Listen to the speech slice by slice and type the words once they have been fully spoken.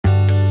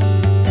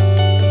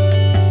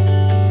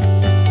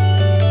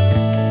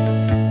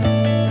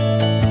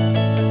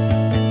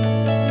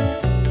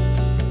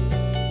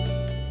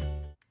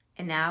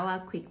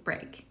quick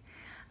break.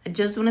 I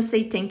just want to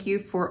say thank you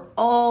for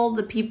all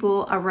the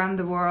people around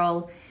the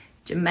world: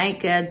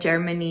 Jamaica,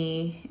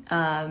 Germany,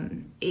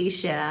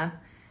 Asia,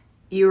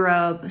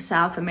 Europe,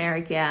 South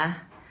America.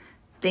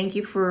 Thank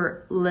you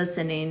for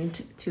listening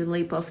to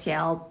Leap of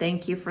Health.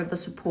 Thank you for the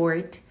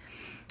support.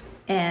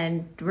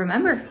 And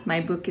remember, my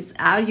book is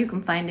out. You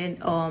can find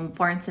it on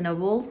Barnes and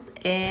Nobles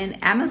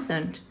and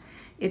Amazon.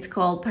 It's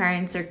called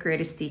Parents Are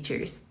Greatest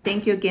Teachers.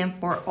 Thank you again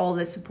for all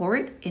the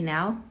support. And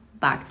now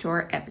back to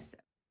our episode.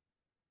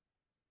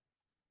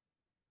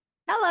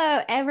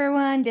 Hello,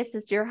 everyone. This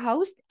is your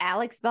host,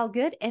 Alex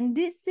Belgood, and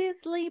this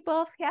is Leap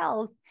of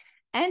Health.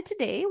 And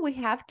today we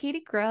have Katie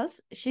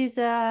Cross. She's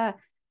a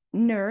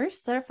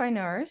nurse, certified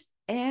nurse,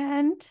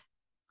 and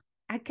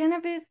a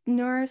cannabis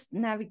nurse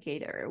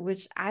navigator,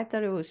 which I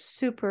thought it was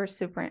super,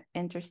 super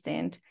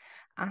interesting.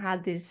 I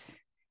had this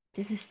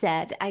is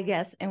said, I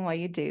guess, in what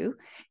you do.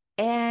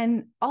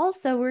 And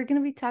also we're going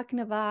to be talking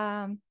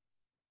about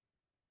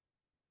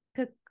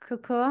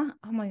cacao.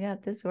 Oh my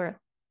God, this word.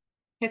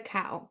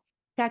 Cacao.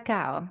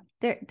 Cacao.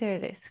 There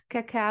it is.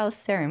 Cacao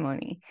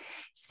ceremony.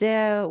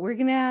 So we're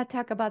gonna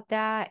talk about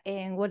that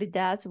and what it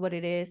does, what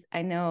it is.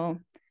 I know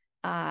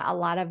a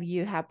lot of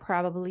you have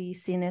probably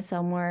seen it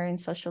somewhere in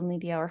social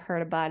media or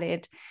heard about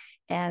it.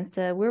 And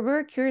so we're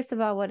very curious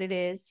about what it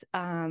is.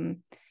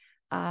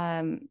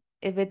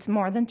 If it's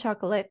more than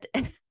chocolate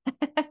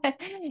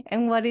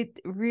and what it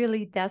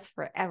really does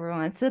for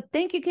everyone. So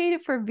thank you,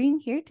 Katie, for being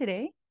here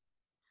today.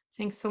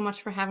 Thanks so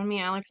much for having me,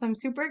 Alex. I'm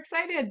super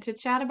excited to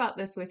chat about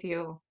this with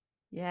you.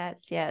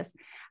 Yes.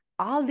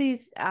 All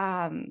these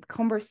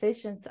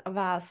conversations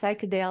about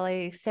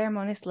psychedelic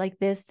ceremonies like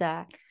this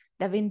that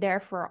they've been there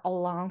for a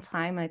long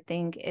time. I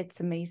think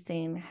it's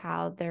amazing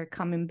how they're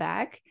coming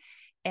back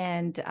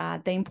and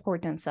the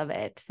importance of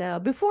it. So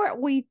before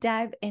we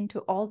dive into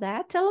all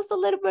that, tell us a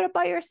little bit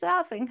about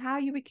yourself and how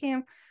you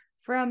became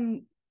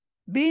from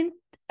being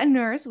a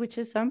nurse, which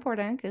is so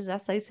important because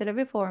as I said it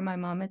before, my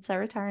mom is a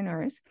retired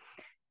nurse,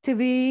 to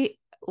be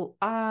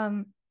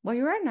what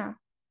you are now,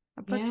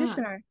 a Yeah.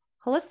 practitioner,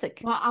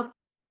 holistic. Well,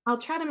 I'll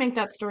try to make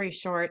that story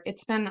short.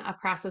 It's been a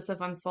process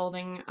of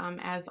unfolding,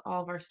 as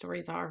all of our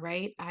stories are,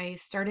 right? I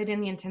started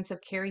in the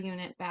intensive care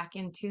unit back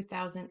in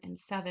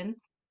 2007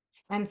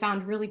 and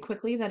found really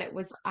quickly that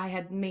I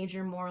had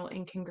major moral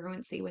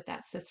incongruency with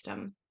that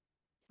system.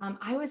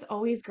 I was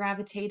always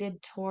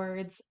gravitated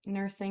towards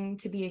nursing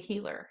to be a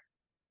healer.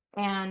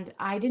 And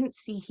I didn't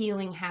see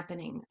healing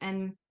happening.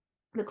 And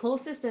the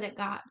closest that it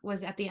got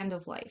was at the end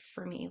of life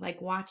for me,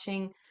 like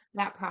watching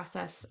that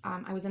process.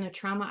 I was in a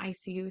trauma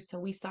ICU, so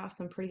we saw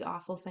some pretty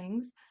awful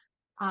things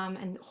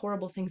and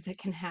horrible things that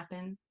can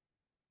happen.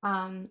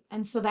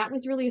 And so that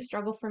was really a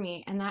struggle for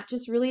me. And that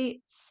just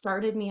really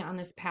started me on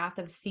this path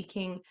of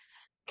seeking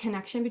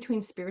connection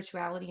between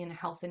spirituality and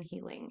health and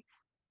healing.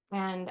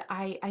 And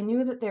I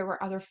knew that there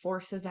were other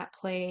forces at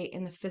play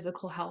in the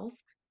physical health,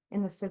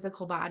 in the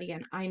physical body.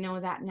 And I know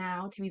that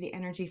now to be the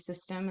energy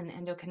system and the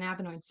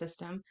endocannabinoid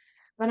system.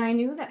 But I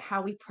knew that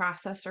how we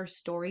process our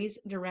stories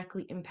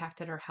directly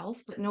impacted our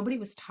health, but nobody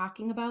was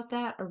talking about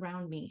that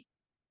around me.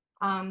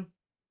 Um,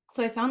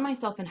 so I found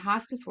myself in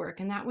hospice work,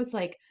 and that was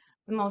like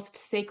the most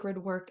sacred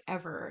work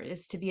ever,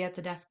 is to be at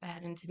the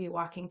deathbed and to be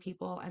walking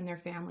people and their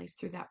families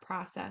through that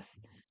process.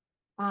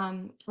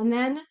 And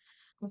then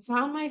I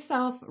found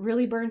myself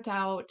really burnt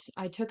out.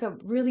 I took a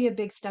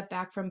big step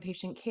back from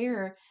patient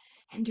care.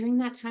 And during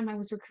that time, I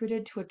was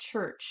recruited to a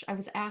church. I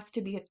was asked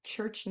to be a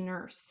church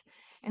nurse.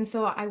 And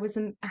so I was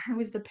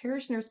the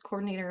parish nurse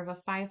coordinator of a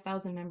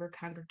 5,000 member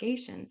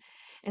congregation.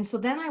 And so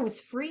then I was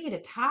free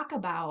to talk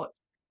about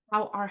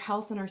how our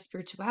health and our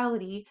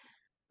spirituality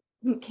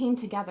came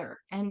together.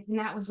 And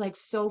that was like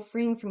so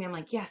freeing for me. I'm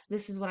like, yes,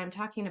 this is what I'm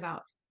talking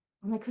about.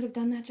 And I could have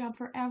done that job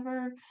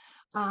forever.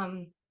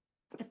 Um,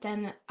 but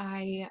then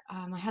my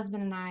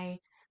husband and I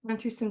went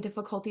through some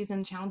difficulties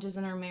and challenges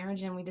in our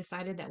marriage, and we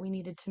decided that we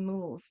needed to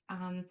move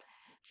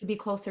to be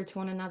closer to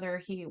one another.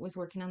 He was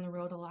working on the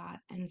road a lot.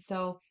 And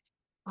so,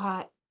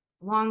 uh,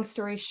 long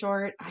story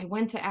short, I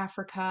went to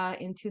Africa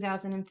in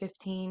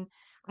 2015.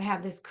 I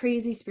have this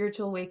crazy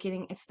spiritual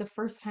awakening. It's the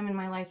first time in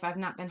my life I've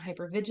not been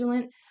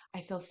hypervigilant.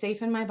 I feel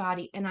safe in my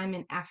body, and I'm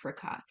in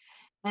Africa.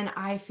 And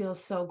I feel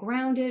so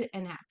grounded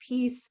and at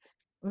peace.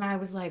 And I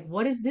was like,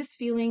 what is this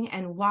feeling?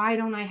 And why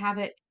don't I have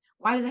it?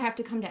 Why did I have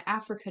to come to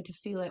Africa to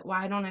feel it?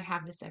 Why don't I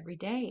have this every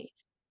day?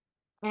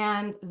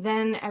 And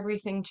then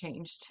everything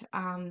changed.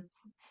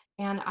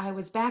 And I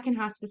was back in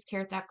hospice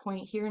care at that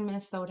point here in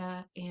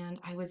Minnesota, and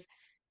I was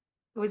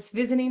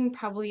visiting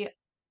probably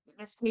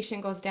this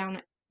patient goes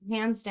down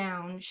hands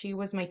down. She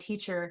was my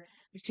teacher,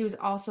 but she was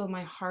also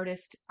my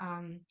hardest.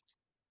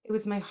 It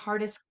was my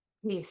hardest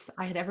case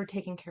I had ever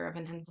taken care of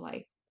in end of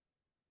life.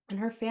 And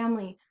her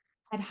family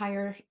had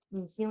hired a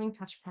healing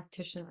touch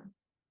practitioner.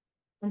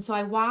 And so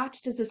I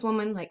watched as this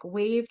woman like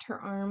waved her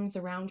arms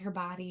around her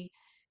body,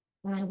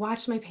 and I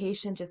watched my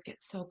patient just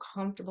get so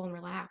comfortable and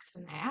relaxed.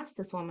 And I asked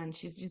this woman,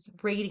 she's just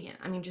radiant,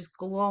 I mean, just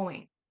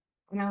glowing.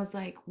 And I was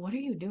like, what are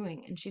you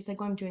doing? And she's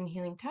like, oh, I'm doing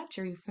healing touch.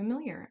 Are you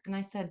familiar? And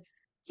I said,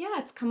 Yeah,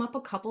 it's come up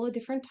a couple of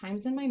different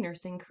times in my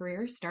nursing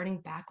career, starting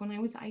back when I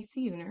was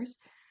ICU nurse.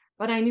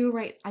 But I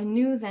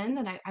knew then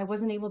that I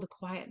wasn't able to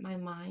quiet my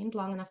mind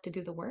long enough to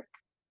do the work.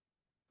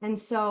 And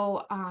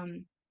so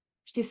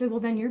she said, well,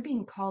 then you're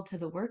being called to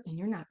the work and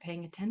you're not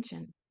paying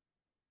attention.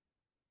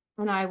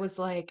 And I was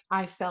like,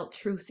 I felt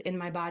truth in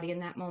my body in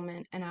that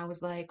moment. And I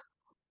was like,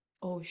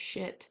 oh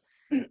shit.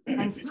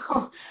 And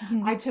so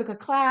I Mhm. took a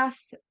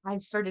class. I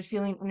started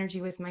feeling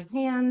energy with my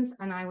hands.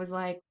 And I was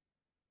like,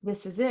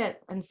 this is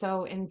it. And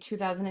so in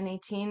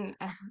 2018,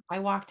 I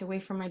walked away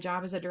from my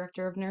job as a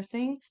director of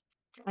nursing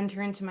to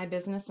enter into my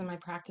business and my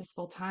practice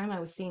full time. I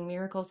was seeing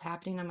miracles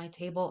happening on my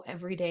table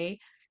every day.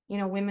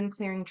 Women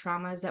clearing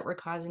traumas that were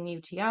causing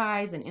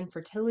UTIs and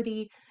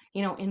infertility,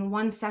 in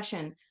one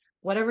session,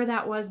 whatever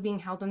that was being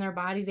held in their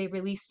body, they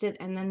released it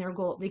and then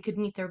they could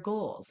meet their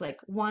goals, like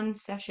one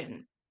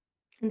session.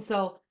 And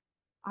so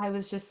I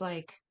was just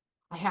like,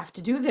 I have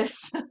to do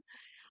this.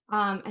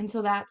 And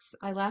so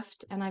I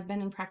left and I've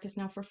been in practice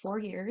now for 4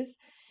 years.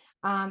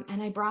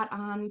 And I brought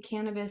on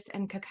cannabis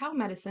and cacao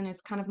medicine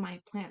as kind of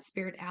my plant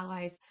spirit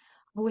allies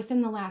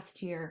within the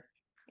last year.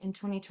 In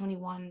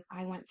 2021,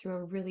 I went through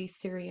a really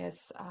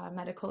serious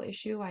medical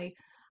issue. I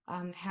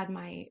had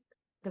my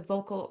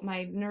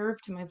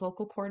nerve to my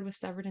vocal cord was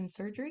severed in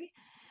surgery.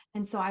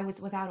 And so I was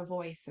without a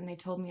voice, and they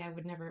told me I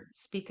would never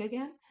speak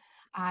again.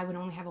 I would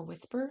only have a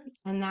whisper.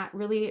 And that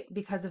really,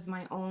 because of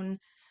my own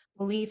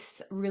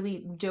beliefs,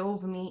 really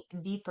dove me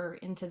deeper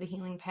into the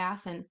healing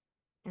path. And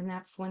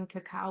that's when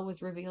cacao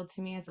was revealed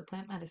to me as a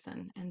plant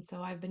medicine. And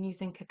so I've been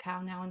using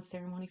cacao now in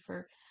ceremony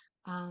for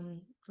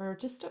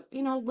just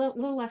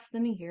little less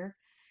than a year.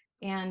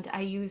 And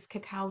I use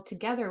cacao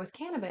together with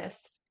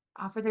cannabis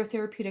for their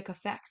therapeutic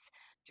effects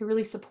to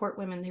really support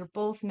women. They're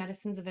both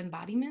medicines of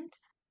embodiment.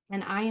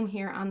 And I am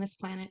here on this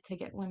planet to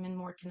get women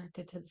more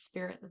connected to the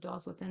spirit that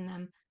dwells within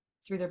them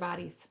through their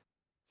bodies.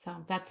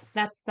 So that's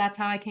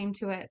how I came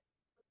to it.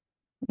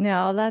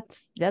 No,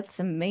 that's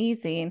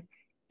amazing.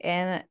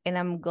 And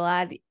I'm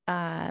glad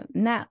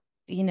not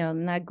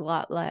not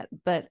glad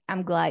but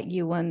I'm glad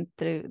you went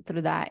through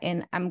that,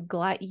 and I'm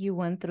glad you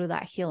went through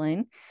that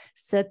healing.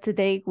 So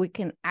today we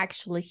can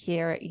actually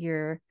hear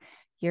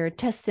your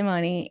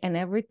testimony and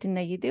everything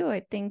that you do.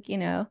 I think,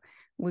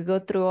 we go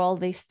through all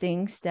these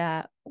things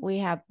that we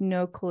have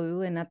no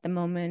clue, and at the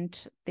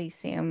moment they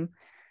seem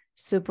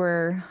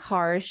super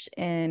harsh,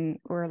 and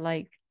we're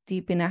like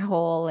deep in a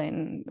hole,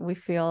 and we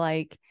feel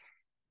like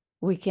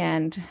we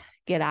can't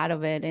get out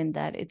of it and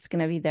that it's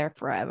going to be there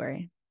forever.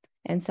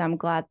 And so I'm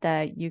glad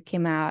that you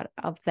came out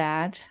of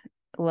that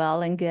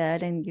well and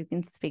good, and you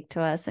can speak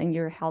to us, and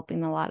you're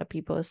helping a lot of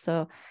people.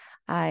 So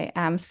I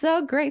am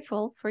so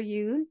grateful for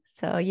you.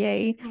 So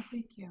yay. Oh,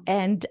 thank you.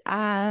 And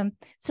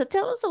so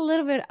tell us a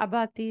little bit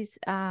about these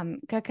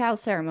cacao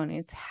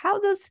ceremonies. How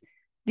does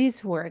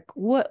this work?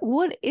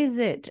 What is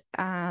it?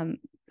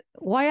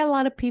 Why a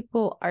lot of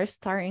people are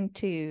starting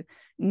to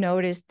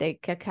notice the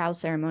cacao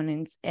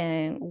ceremonies,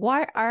 and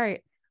why are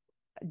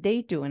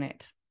they doing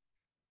it?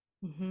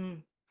 hmm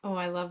Oh,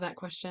 I love that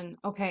question.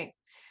 Okay.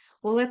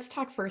 Well, let's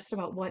talk first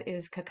about what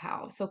is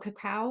cacao. So,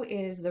 cacao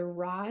is the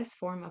rawest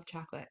form of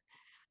chocolate.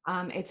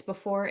 It's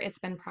before it's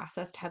been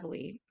processed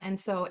heavily. And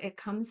so it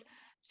comes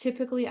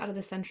typically out of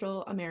the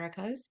Central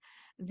Americas.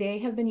 They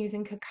have been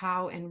using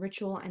cacao in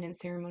ritual and in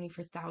ceremony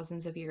for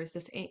thousands of years.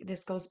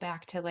 This goes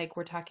back to, like,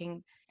 we're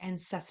talking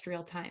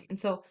ancestral time. And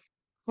so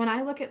when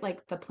I look at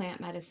like the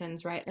plant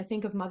medicines, right, I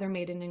think of Mother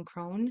Maiden and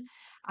Crone.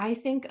 I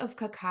think of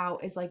cacao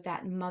as like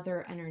that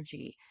mother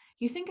energy.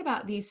 You think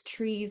about these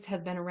trees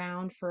have been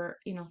around for,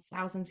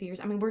 thousands of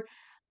years. I mean,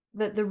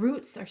 the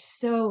roots are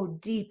so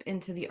deep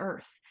into the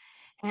earth.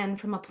 And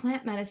from a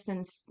plant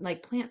medicine's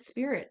like plant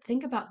spirit,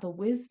 think about the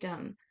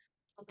wisdom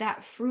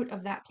that fruit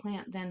of that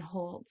plant then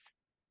holds.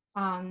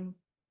 Um,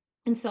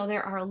 and so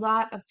there are a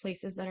lot of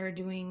places that are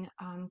doing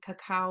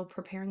cacao,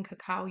 preparing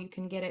cacao. You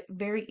can get it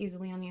very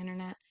easily on the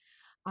internet.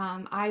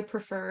 I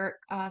prefer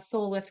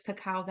Soul Lift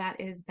cacao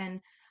that has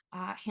been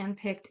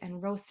handpicked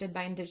and roasted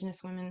by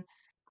Indigenous women.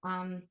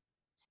 Um,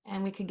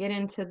 and we could get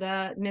into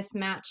the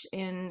mismatch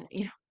in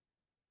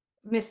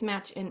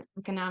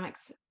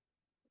economics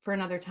for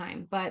another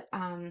time. But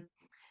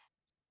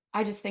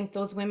I just think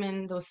those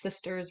women, those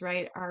sisters,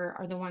 right,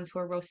 are the ones who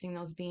are roasting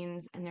those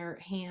beans, and they're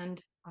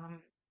hand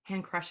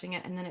crushing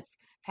it, and then it's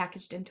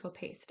packaged into a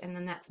paste, and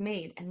then that's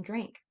made and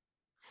drank.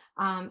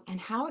 And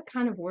how it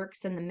kind of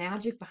works and the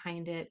magic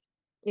behind it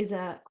is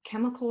a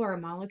chemical or a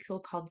molecule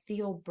called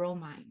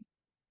theobromine.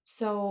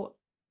 So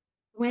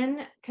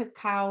when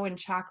cacao and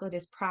chocolate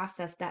is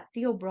processed, that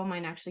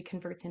theobromine actually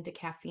converts into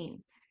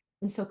caffeine.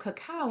 And so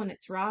cacao in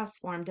its rawest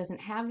form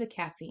doesn't have the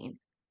caffeine,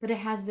 but it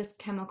has this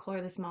chemical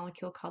or this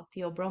molecule called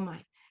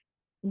theobromine.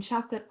 And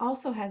chocolate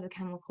also has a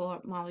chemical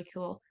or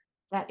molecule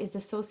that is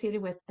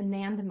associated with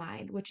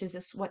anandamide, which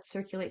is what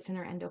circulates in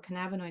our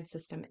endocannabinoid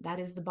system. That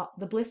is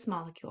the bliss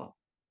molecule.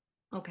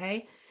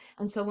 Okay.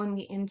 And so when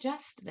we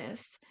ingest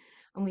this,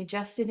 when we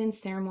ingest it in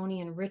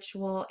ceremony and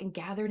ritual and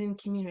gathered in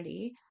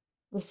community,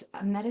 this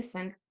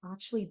medicine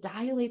actually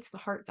dilates the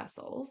heart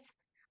vessels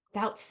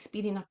without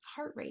speeding up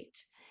the heart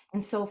rate.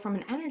 And so, from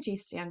an energy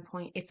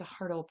standpoint, it's a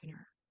heart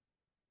opener.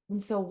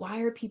 And so, why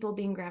are people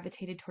being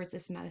gravitated towards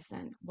this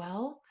medicine?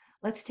 Well,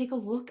 let's take a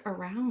look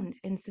around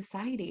in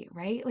society,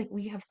 right? Like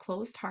we have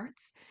closed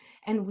hearts,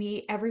 and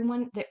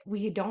everyone that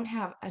we don't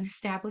have an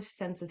established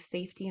sense of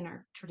safety in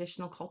our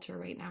traditional culture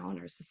right now in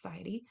our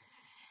society.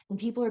 And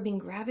people are being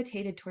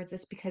gravitated towards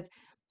this because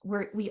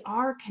we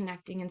are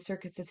connecting in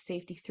circuits of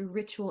safety through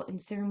ritual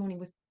and ceremony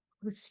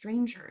with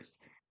strangers.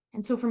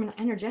 And so from an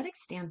energetic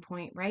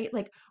standpoint, right,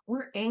 like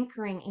we're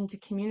anchoring into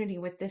community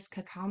with this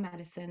cacao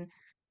medicine,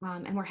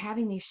 and we're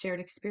having these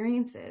shared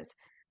experiences.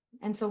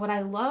 And so what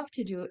I love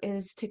to do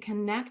is to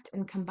connect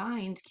and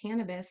combine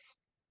cannabis,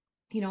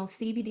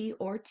 CBD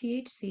or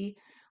THC,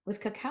 with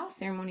cacao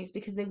ceremonies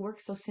because they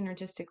work so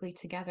synergistically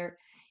together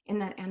in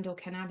that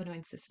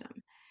endocannabinoid system.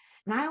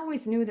 And I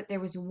always knew that there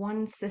was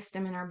one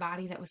system in our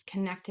body that was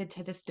connected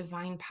to this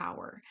divine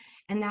power,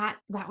 and that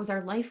was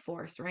our life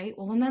force, right?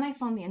 Well, and then I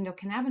found the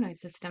endocannabinoid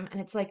system, and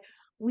it's like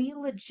we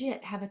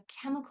legit have a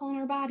chemical in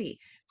our body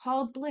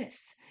called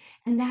bliss,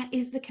 and that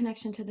is the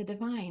connection to the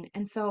divine.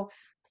 And so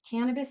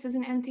cannabis is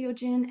an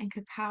entheogen, and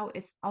cacao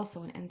is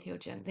also an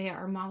entheogen. They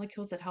are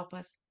molecules that help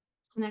us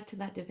connect to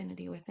that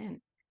divinity within.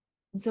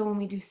 And so when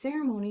we do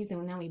ceremonies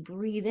and then we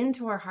breathe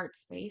into our heart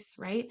space,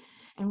 right?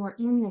 And we're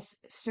in this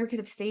circuit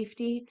of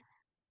safety,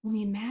 I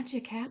mean,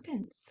 magic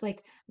happens.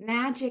 Like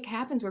magic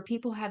happens where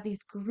people have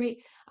these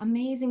great,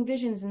 amazing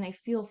visions and they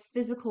feel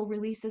physical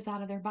releases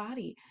out of their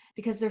body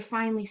because they're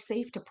finally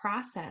safe to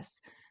process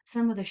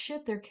some of the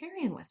shit they're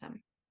carrying with them.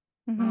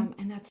 Mm-hmm.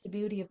 And that's the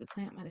beauty of the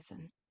plant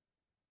medicine.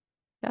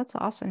 That's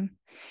awesome.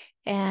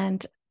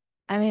 And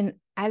I mean,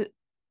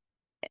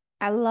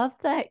 I love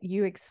that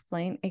you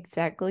explain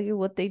exactly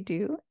what they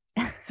do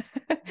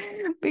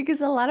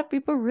because a lot of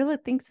people really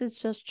thinks it's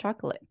just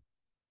chocolate.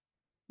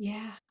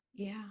 Yeah,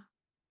 yeah.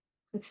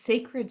 It's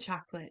sacred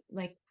chocolate,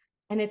 like,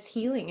 and it's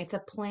healing. It's a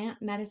plant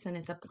medicine.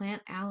 It's a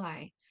plant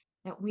ally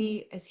that Mhm.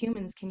 we as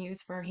humans can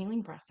use for our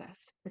healing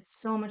process. It's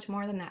so much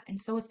more than that. And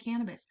so is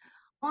cannabis.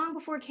 Long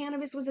before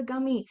cannabis was a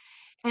gummy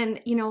and,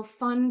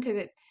 fun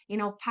to,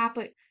 pop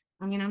it.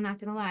 I mean, I'm not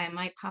gonna lie, I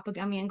might pop a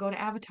gummy and go to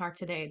Avatar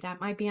today. That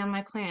might be on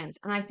my plans.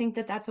 And I think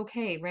that that's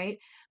okay, right?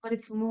 But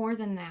it's more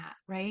than that,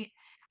 right?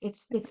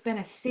 It's been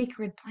a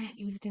sacred plant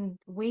used in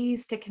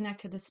ways to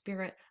connect to the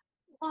spirit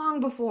long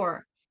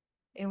before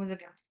it was a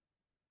gummy.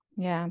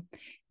 Yeah.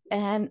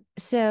 And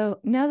so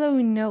now that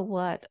we know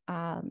what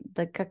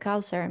the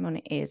cacao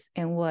ceremony is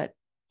and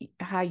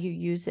how you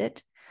use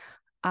it,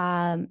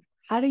 um,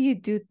 how do you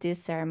do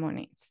these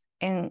ceremonies?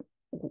 And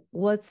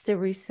what's the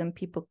reason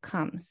people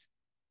comes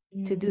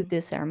to do Mm.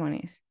 these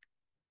ceremonies?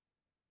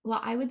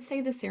 Well, I would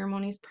say the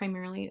ceremonies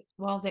primarily,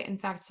 well, in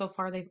fact, so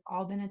far they've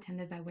all been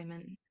attended by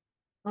women.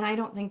 And I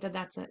don't think that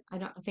I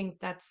don't think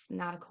that's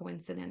not a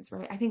coincidence,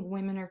 right? I think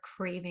women are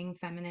craving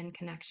feminine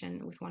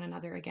connection with one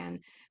another again.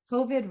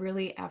 COVID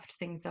really effed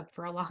things up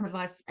for a lot of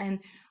us, and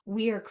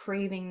we are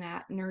craving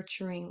that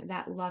nurturing,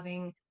 that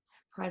loving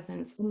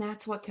presence. And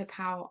that's what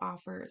cacao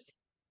offers.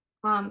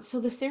 So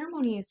the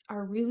ceremonies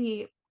are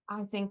really,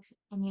 I think,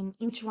 I mean,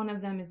 each one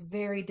of them is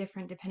very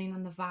different depending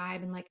on the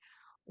vibe and like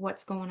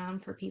what's going on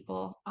for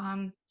people.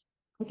 I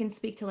can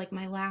speak to like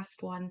my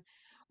last one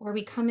where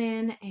we come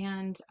in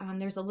and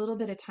there's a little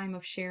bit of time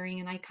of sharing,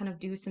 and I kind of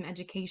do some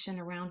education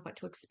around what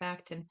to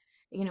expect and,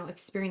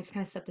 experience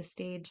kind of set the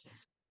stage.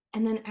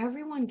 And then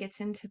everyone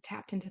gets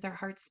tapped into their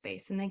heart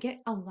space and they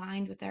get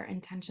aligned with their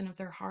intention of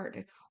their heart.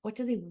 What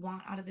do they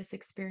want out of this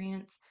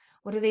experience?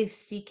 What are they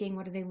seeking?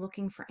 What are they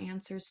looking for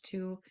answers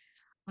to?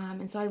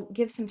 And so I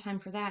give some time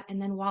for that.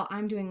 And then while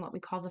I'm doing what we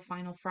call the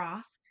final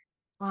froth,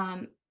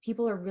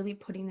 people are really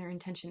putting their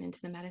intention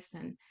into the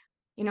medicine.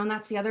 And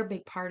that's the other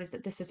big part is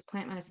that this is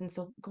plant medicine.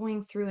 So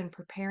going through and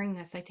preparing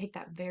this, I take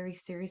that very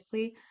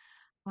seriously.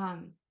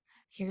 Um,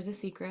 Here's a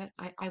secret.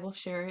 I will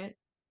share it.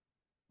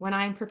 When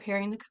I'm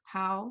preparing the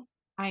cacao,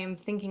 I am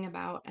thinking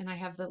about, and I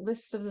have the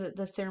list of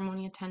the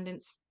ceremony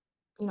attendants,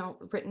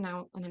 written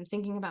out, and I'm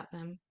thinking about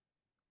them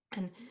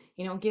and,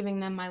 giving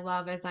them my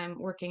love as I'm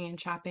working and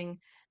chopping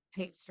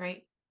paste,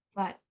 right?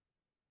 But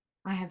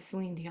I have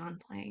Celine Dion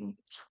playing.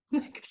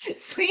 Like,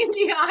 Celine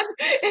Dion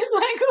is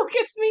like who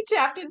gets me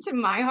tapped into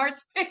my heart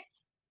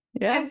space.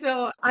 Yeah, And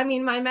so, I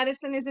mean, my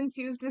medicine is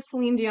infused with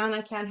Celine Dion.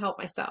 I can't help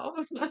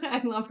myself.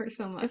 I love her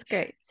so she's much.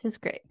 great. She's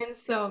great. And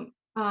so,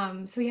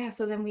 so yeah,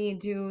 so then we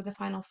do the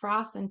final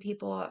froth, and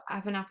people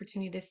have an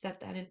opportunity to set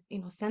that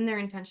in, send their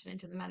intention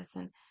into the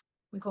medicine.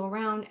 We go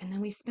around, and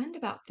then we spend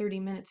about 30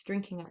 minutes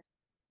drinking it.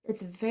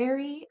 It's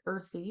very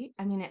earthy.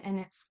 I mean,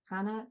 and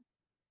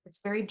it's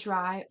very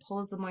dry. It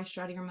pulls the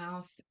moisture out of your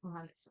mouth.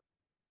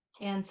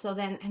 And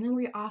then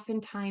we're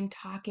oftentimes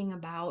talking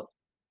about,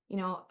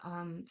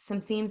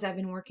 some themes I've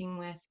been working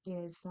with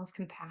is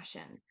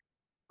self-compassion.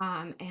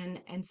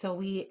 And so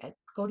we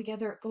go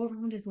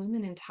around as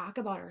women and talk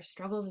about our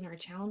struggles and our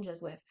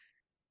challenges with,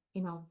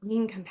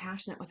 being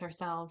compassionate with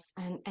ourselves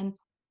and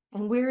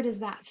where does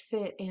that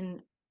fit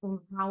in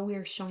how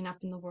we're showing up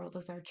in the world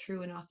as our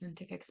true and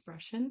authentic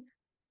expression.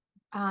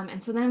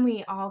 And so then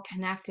we all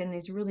connect in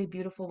these really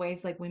beautiful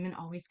ways, like women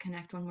always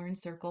connect when we're in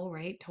circle,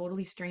 right?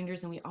 Totally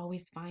strangers, and we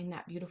always find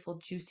that beautiful,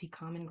 juicy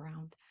common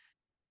ground.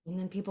 And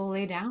then people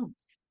lay down.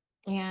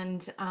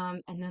 And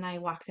then I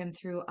walk them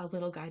through a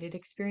little guided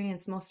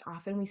experience. Most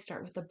often we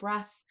start with the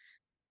breath,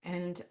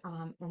 and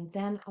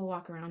then I'll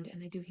walk around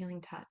and I do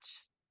healing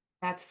touch.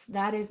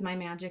 That is my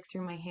magic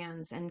through my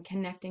hands and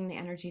connecting the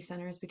energy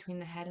centers between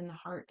the head and the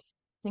heart.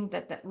 I think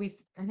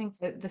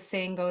that the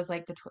saying goes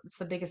like it's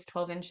the biggest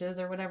 12 inches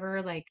or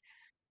whatever, like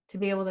to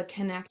be able to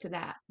connect to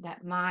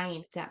that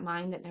mind that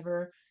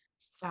never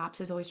stops,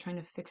 is always trying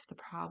to fix the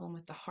problem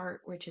with the heart,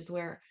 which is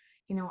where,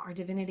 our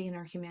divinity and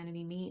our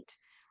humanity meet.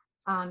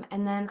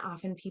 And then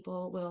often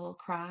people will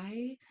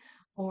cry,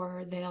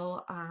 or there's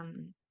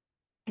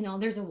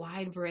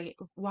a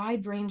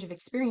wide range of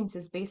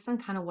experiences based on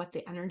kind of what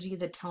the energy,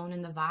 the tone,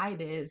 and the vibe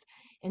is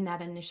in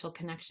that initial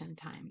connection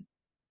time.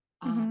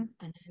 Mm-hmm.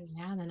 And then,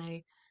 yeah,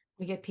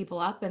 we get people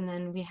up, and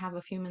then we have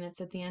a few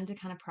minutes at the end to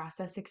kind of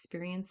process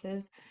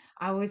experiences.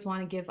 I always want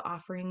to give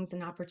offerings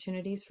and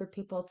opportunities for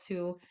people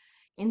to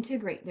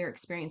integrate their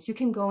experience. You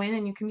can go in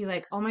and you can be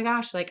like, oh my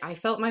gosh, like I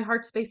felt my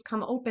heart space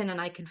come open and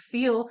I could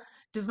feel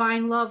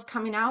divine love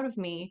coming out of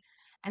me.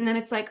 And then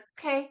it's like,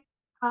 okay,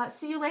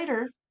 see you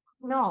later.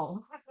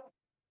 No,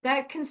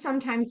 that can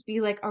sometimes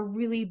be like a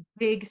really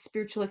big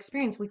spiritual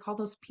experience. We call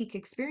those peak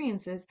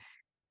experiences,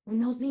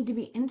 and those need to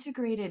be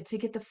integrated to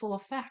get the full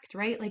effect,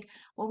 right? Like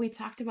what we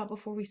talked about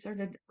before we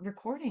started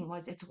recording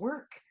was it's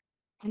work.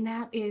 And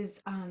that is,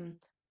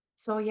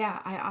 so yeah,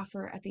 I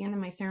offer at the end of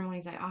my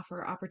ceremonies, I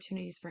offer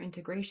opportunities for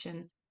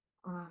integration,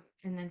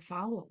 and then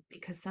follow up,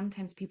 because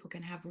sometimes people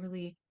can have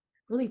really,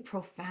 really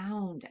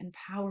profound and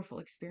powerful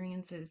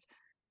experiences.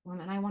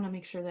 And I want to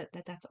make sure that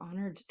that's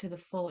honored to the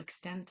full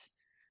extent,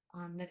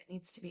 that it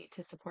needs to be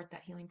to support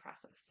that healing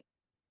process.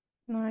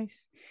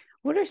 Nice.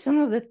 What are some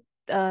of the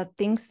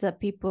things that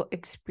people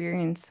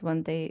experience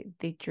when they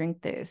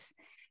drink this?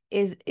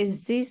 Is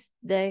this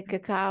the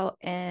cacao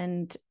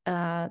and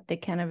the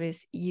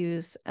cannabis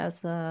used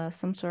as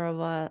some sort of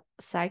a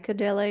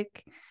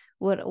psychedelic?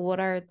 What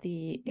are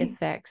the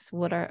effects?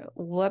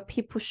 What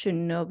people should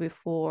know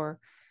before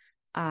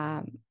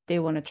they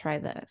want to try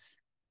this?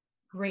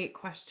 Great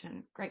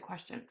question. Great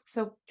question.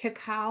 So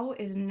cacao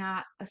is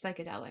not a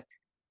psychedelic.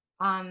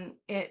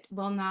 It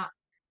will not.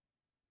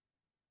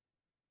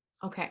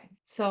 Okay.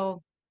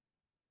 So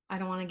I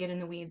don't want to get in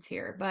the weeds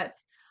here, but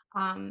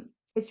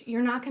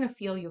you're not going to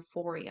feel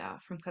euphoria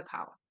from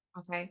cacao.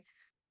 Okay.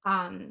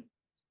 Um,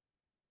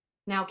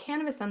 Now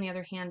cannabis, on the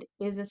other hand,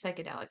 is a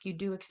psychedelic. You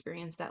do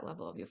experience that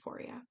level of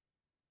euphoria.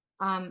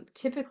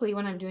 Typically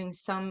when I'm doing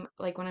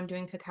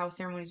cacao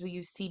ceremonies, we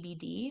use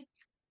CBD.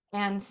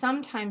 And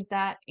sometimes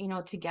that,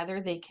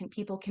 together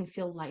people can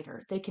feel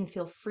lighter, they can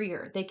feel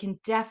freer, they can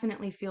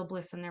definitely feel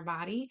bliss in their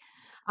body.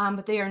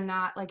 But they are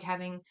not like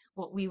having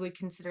what we would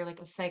consider like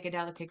a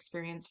psychedelic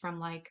experience from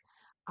like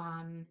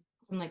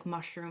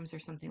mushrooms or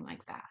something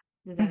like that.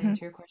 Does that Hmm.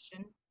 answer your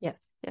question?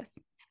 Yes, yes.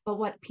 But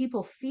what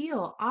people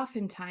feel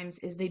oftentimes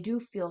is they do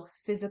feel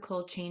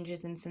physical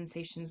changes and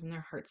sensations in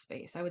their heart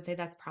space. I would say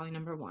that's probably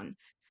number one.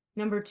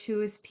 Number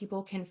two is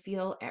people can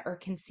feel or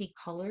can see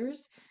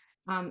colors,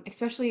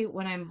 especially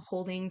when I'm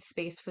holding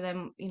space for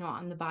them,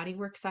 on the body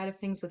work side of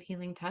things with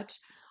healing touch.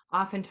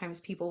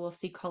 Oftentimes people will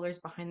see colors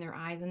behind their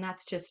eyes, and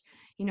that's just,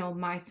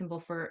 my symbol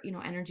for,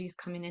 energies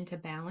coming into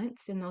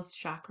balance in those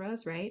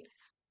chakras, right?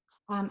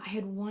 I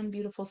had one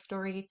beautiful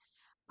story,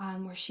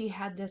 where she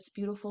had this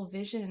beautiful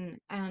vision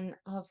and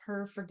of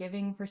her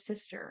forgiving her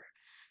sister,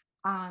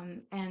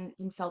 and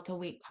felt a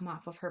weight come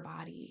off of her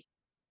body.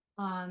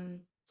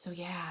 So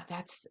yeah,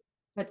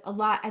 but a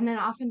lot. And then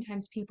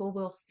oftentimes people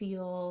will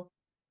feel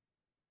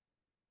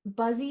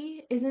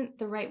buzzy isn't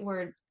the right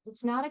word.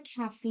 It's not a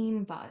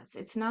caffeine buzz.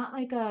 It's not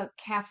like a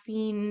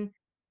caffeine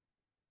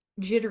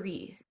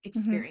jittery Hmm.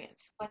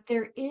 experience, but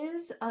there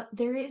is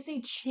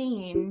a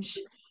change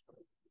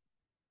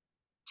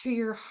to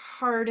your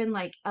heart, and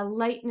like a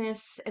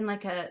lightness, and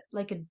like a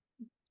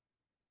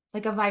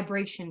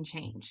vibration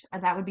change.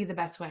 That would be the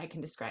best way I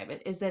can describe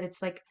it, is that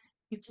it's like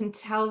you can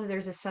tell that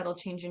there's a subtle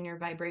change in your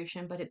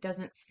vibration, but it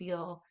doesn't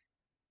feel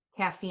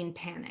caffeine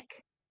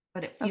panic,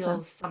 but it Okay.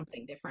 feels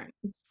something different.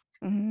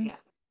 Hmm. Yeah.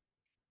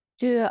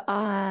 Do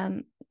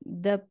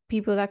the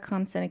people that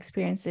comes and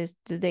experiences,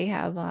 do they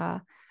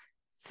have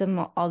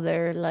some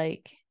other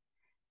like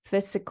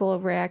physical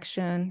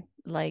reaction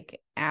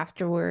like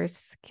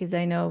afterwards? Because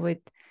I know with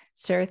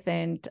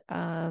certain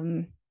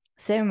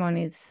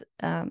ceremonies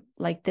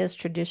like this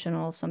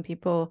traditional, some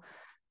people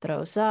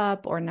throws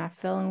up or not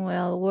feeling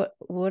well.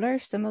 What are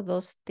some of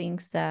those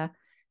things that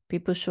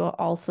people should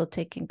also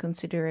take in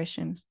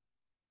consideration?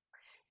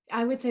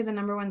 I would say the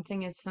number one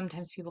thing is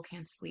sometimes people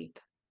can't sleep.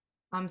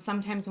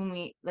 Sometimes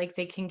when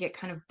they can get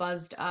kind of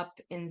buzzed up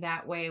in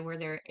that way where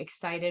they're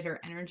excited or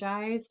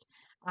energized,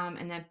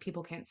 and that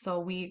people can't. So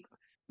we've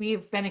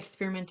been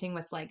experimenting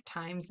with like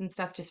times and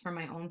stuff just for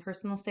my own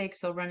personal sake.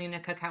 So running a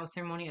cacao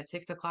ceremony at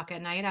 6 o'clock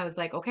at night, I was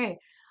like, okay,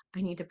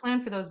 I need to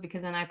plan for those,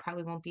 because then I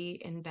probably won't be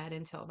in bed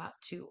until about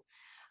 2.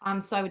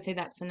 So I would say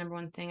that's the number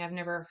one thing. I've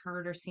never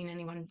heard or seen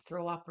anyone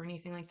throw up or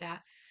anything like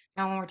that.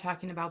 Now, when we're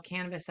talking about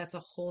cannabis, that's a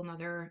whole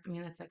nother, I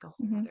mean, that's like a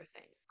whole Hmm. nother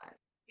thing. But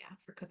yeah,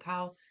 for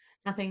cacao,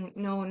 nothing,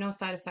 no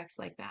side effects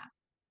like that.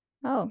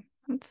 Oh,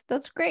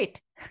 that's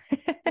great.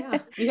 Yeah,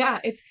 yeah,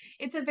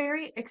 it's a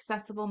very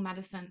accessible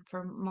medicine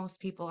for most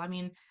people. I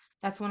mean,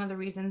 that's one of the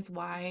reasons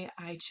why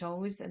I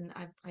chose, and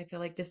I feel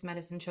like this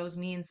medicine chose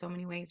me in so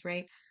many ways,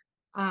 right?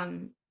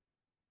 Um,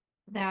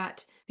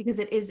 that because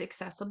it is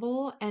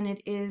accessible and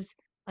it is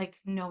like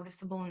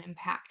noticeable and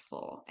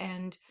impactful,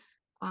 and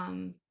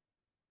um,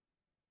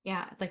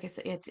 yeah, like I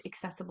said, it's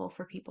accessible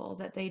for people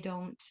that they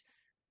don't,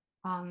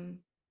 um,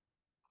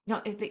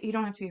 you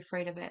don't have to be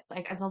afraid of it.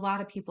 Like a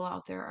lot of people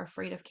out there are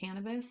afraid of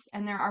cannabis,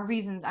 and there are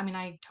reasons. I mean,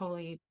 I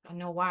totally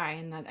know why,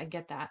 and that I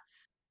get that.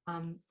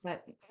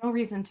 But no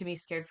reason to be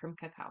scared from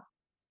cacao.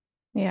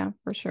 Yeah,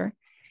 for sure.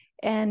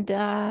 And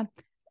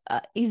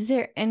is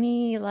there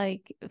any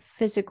like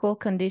physical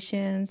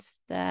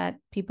conditions that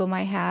people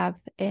might have?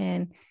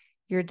 And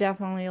you're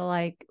definitely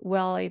like,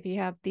 well, if you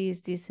have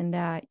these, this, and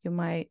that, you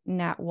might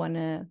not want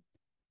to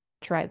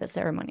try the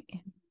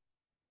ceremony.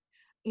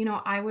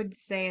 I would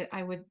say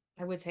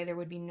there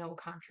would be no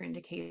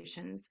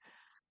contraindications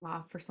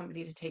for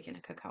somebody to take in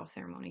a cacao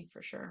ceremony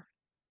for sure.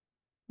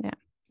 Yeah.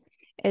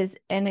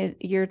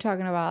 You're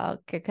talking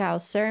about cacao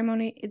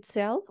ceremony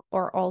itself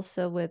or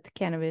also with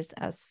cannabis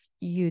as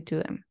you do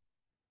them?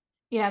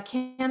 Yeah,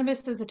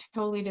 cannabis is a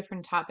totally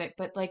different topic,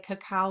 but like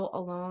cacao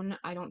alone,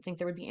 I don't think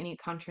there would be any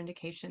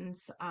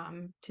contraindications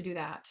to do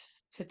that,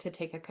 to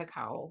take a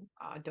cacao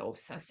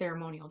dose, a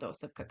ceremonial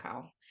dose of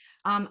cacao.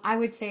 I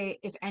would say,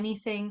 if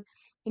anything,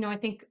 I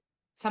think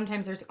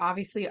sometimes there's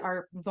obviously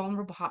our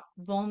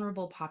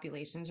vulnerable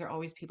populations are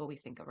always people we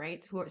think of,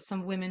 right? Who are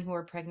some women who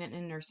are pregnant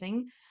and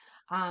nursing.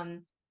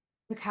 Um,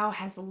 Cacao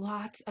has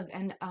lots of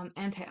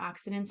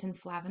antioxidants and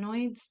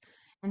flavonoids,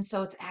 and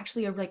so it's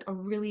actually a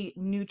really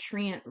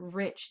nutrient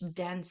rich,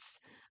 dense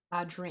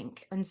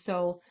drink. And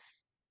so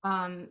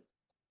um,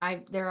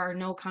 I there are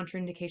no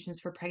contraindications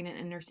for pregnant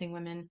and nursing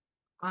women.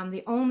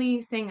 The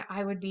only thing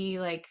I would be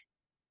like,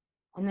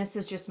 and this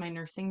is just my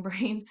nursing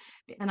brain,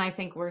 and I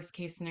think worst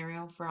case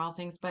scenario for all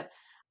things, but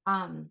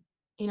um,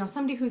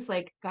 somebody who's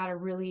like got a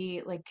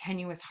really like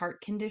tenuous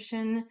heart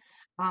condition,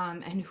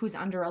 and who's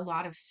under a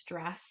lot of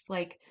stress,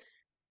 like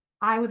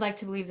I would like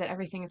to believe that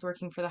everything is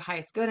working for the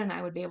highest good, and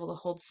I would be able to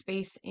hold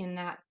space in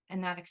that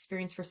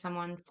experience for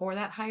someone for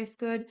that highest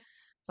good.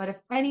 But if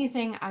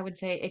anything, I would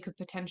say it could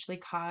potentially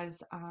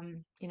cause,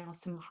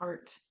 some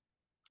heart.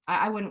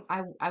 I wouldn't.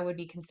 I would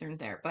be concerned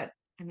there. But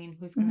I mean,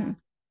 who's Hmm. gonna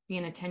be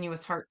in a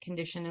tenuous heart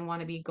condition and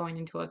want to be going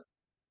into a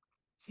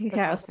Cacao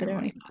cacao ceremony?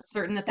 ceremony. I'm not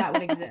certain that that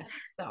would exist.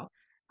 So,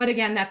 but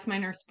again, that's my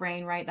nurse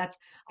brain, right?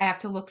 I have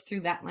to look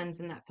through that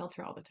lens and that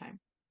filter all the time.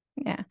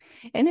 Yeah.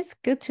 And it's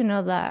good to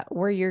know that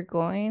where you're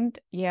going,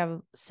 you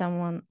have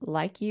someone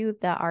like you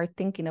that are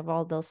thinking of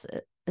all those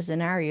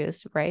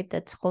scenarios, right?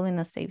 That's holding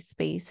a safe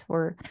space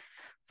for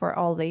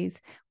all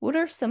these. What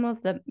are some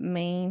of the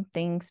main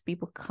things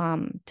people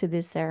come to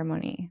this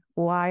ceremony?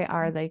 Why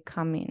are they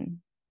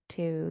coming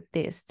to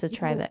this to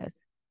try People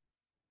this?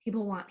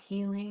 people want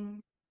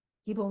healing.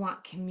 People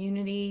want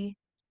community.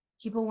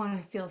 People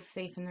want to feel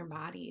safe in their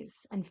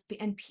bodies.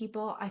 And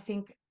people, I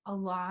think a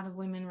lot of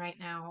women right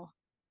now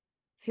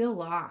feel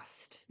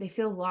lost. They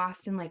feel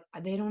lost and like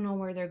they don't know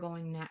where they're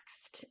going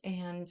next.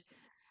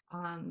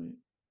 Um,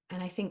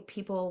 and I think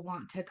people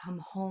want to come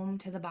home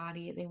to the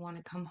body. They want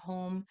to come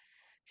home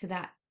to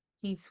that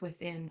peace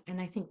within.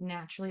 And I think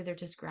naturally they're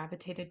just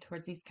gravitated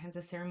towards these kinds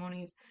of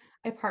ceremonies.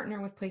 I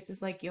partner with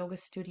places like yoga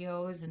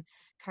studios and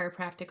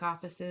chiropractic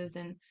offices,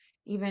 and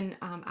even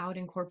out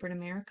in corporate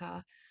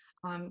America,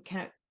 kind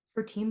of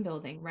for team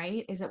building,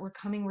 right? Is that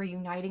we're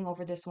uniting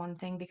over this one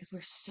thing because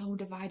we're so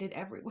divided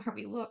everywhere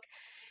we look.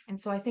 And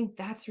so I think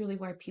that's really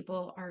why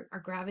people are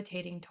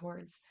gravitating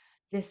towards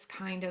this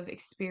kind of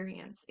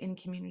experience in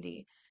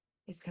community,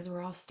 is because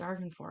we're all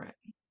starving for it.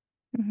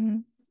 Hmm.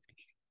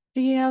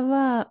 Do you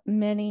have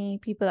many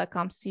people that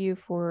comes to you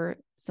for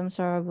some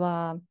sort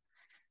of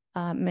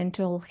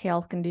mental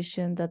health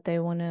condition that they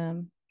want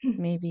to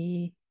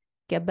maybe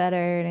get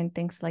better and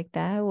things like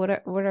that?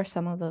 What are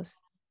some of those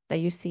that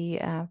you see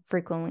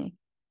frequently?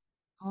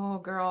 Oh,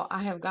 girl,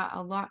 I have got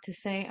a lot to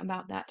say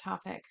about that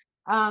topic.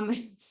 Um,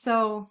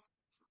 so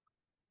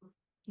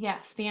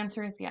yes, the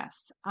answer is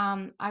yes.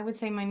 I would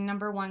say my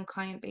number one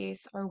client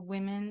base are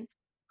women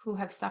who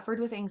have suffered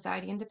with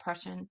anxiety and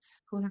depression,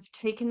 who have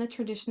taken the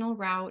traditional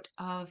route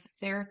of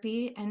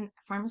therapy and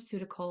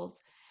pharmaceuticals,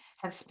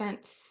 have spent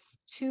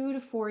 2 to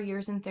 4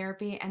 years in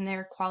therapy, and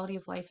their quality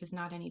of life is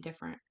not any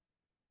different,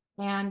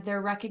 and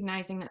they're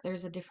recognizing that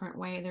there's a different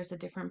way, there's a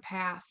different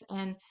path.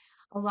 And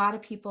a lot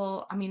of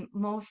people, I mean,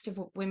 most of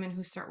women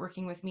who start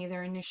working with me,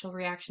 their initial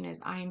reaction is,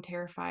 I am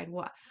terrified.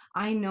 What?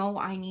 I know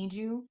I need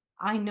you.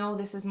 I know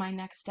this is my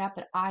next step,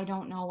 but I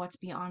don't know what's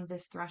beyond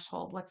this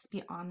threshold, what's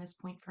beyond this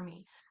point for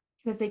me.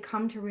 Because they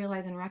come to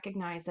realize and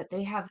recognize that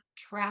they have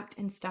trapped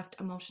and stuffed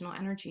emotional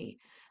energy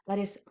that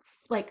is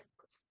like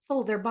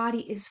full. Their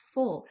body is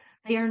full.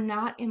 They are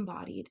not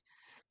embodied.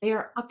 They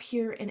are up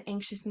here and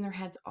anxious in their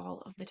heads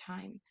all of the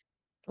time.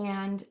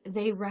 And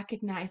they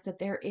recognize that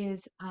there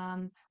is,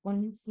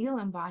 when you feel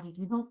embodied,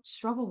 you don't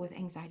struggle with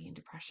anxiety and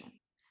depression.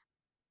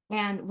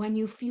 And when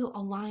you feel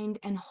aligned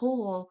and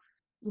whole,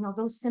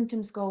 those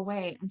symptoms go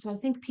away. And so I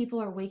think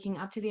people are waking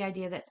up to the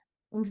idea that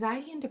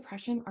anxiety and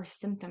depression are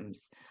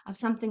symptoms of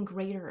something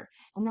greater.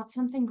 And that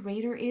something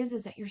greater is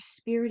that your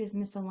spirit is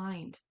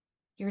misaligned.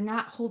 You're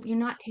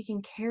not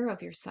taking care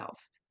of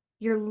yourself.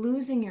 You're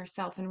losing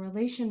yourself in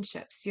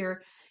relationships.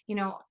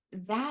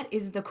 That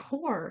is the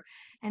core.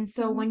 And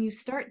so Mhm. when you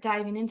start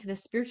diving into the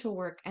spiritual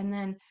work, and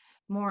then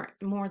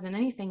more than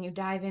anything, you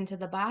dive into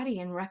the body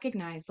and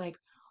recognize, like,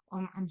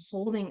 I'm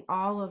holding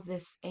all of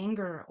this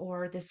anger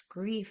or this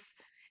grief,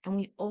 and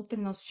we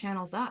open those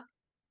channels up,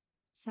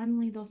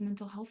 suddenly those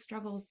mental health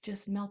struggles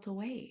just melt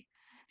away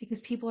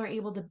because people are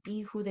able to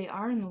be who they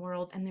are in the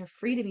world, and they're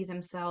free to be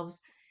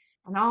themselves.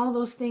 And all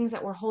those things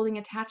that we're holding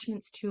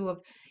attachments to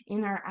of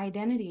in our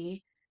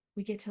identity,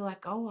 we get to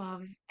let go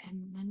of,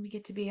 and then we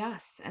get to be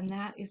us. And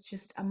that is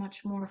just a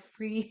much more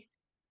free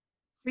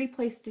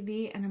place to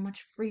be, and a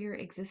much freer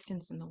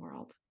existence in the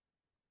world.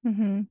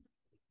 Mhm.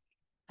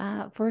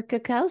 For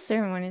cacao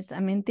ceremonies, I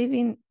mean, they've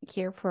been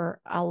here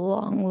for a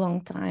long,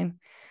 long time.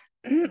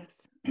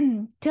 Yes.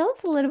 Tell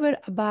us a little bit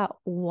about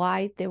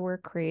why they were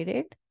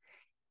created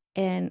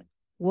and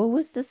what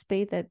was the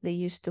space that they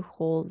used to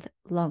hold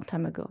a long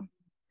time ago.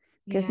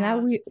 Because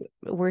now Yeah.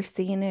 we're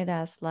seeing it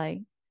as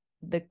like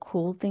the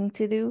cool thing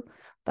to do,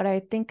 but I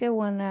think I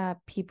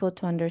want people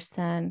to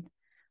understand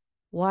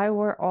why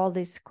were all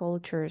these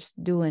cultures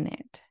doing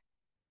it.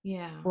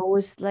 Yeah. What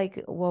was like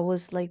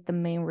the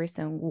main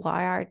reason?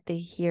 Why are they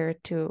here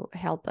to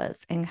help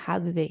us, and how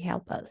do they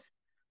help us?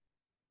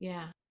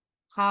 Yeah.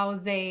 How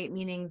they,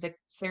 meaning the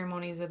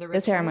ceremonies or the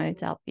The ceremony rituals?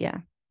 itself,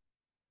 yeah.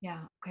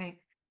 Yeah. Okay.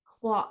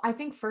 Well, I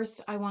think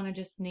first I want to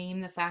just name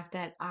the fact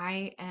that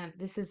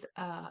this is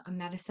a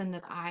medicine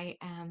that I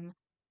am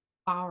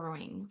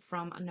borrowing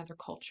from another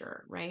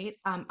culture, right?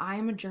 I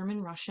am a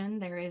German Russian.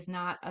 There is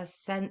not a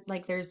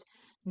like, there's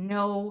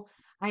no,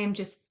 I am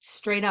just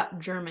straight up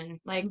German.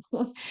 Like,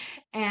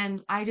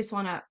 and I just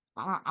want to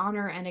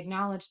honor and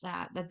acknowledge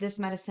that this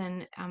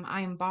medicine,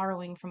 I am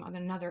borrowing from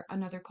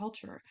another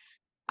culture.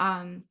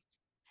 Um,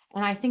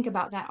 and I think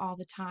about that all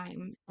the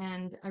time.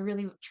 And I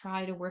really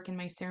try to work in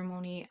my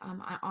ceremony,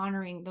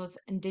 honoring those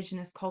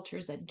indigenous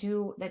cultures that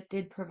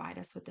did provide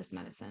us with this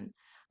medicine.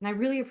 And I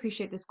really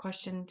appreciate this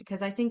question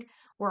because I think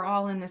we're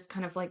all in this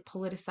kind of like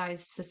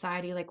politicized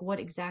society. Like, what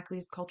exactly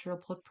is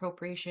cultural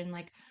appropriation?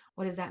 Like,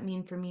 what does that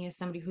mean for me as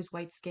somebody who's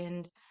white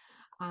skinned?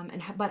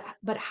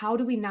 But how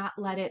do we not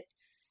let it?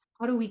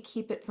 How do we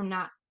keep it from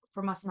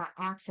us not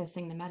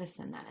accessing the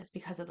medicine then, is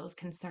because of those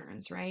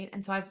concerns, right?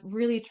 And so I've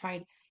really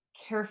tried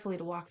carefully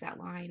to walk that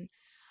line.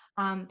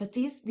 But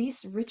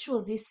these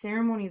rituals, these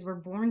ceremonies were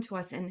born to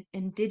us in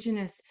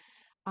indigenous,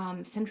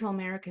 Central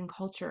American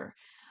culture.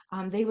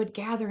 They would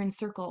gather in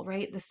circle,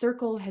 right? The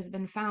circle has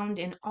been found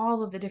in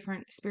all of the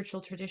different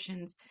spiritual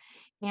traditions,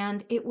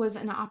 and it was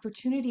an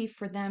opportunity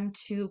for them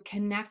to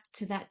connect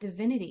to that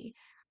divinity.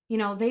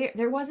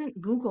 There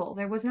wasn't Google.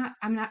 There was not,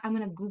 I'm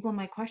going to Google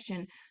my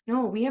question.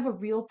 No, we have a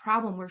real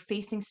problem. We're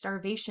facing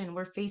starvation.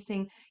 We're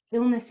facing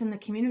illness in the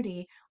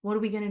community. What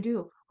are we going to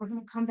do? We're going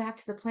to come back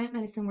to the plant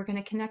medicine. We're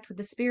going to connect with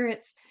the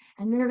spirits,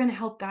 and they're going to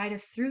help guide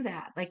us through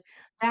that. Like,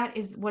 that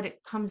is what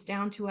it comes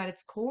down to at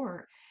its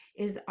core,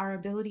 is our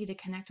ability to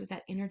connect with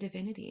that inner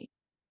divinity.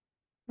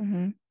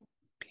 Hmm.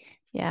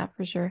 Yeah,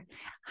 for sure.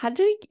 How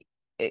do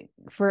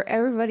for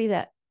everybody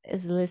that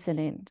is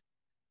listening,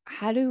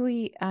 how do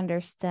we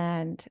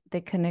understand the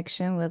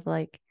connection with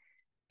like,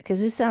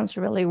 because it sounds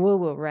really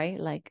woo-woo, right?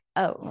 Like,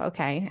 oh,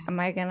 okay, am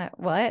I gonna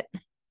what?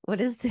 What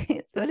is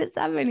this? What is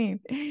happening?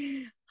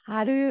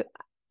 How do you,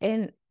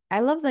 and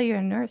I love that you're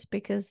a nurse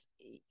because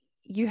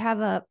you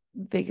have a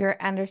bigger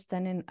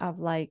understanding of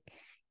like,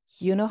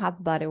 you know how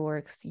the body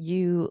works.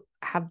 You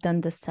have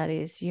done the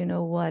studies, you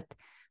know what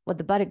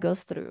the body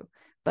goes through.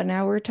 But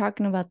now we're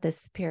talking about the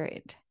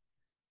spirit.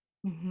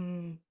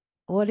 Hmm.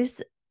 What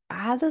is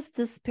how does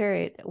the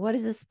spirit, what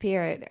is the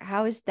spirit,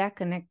 how is that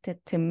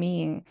connected to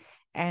me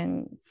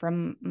and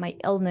from my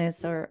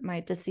illness or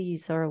my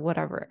disease or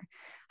whatever?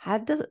 How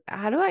do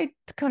I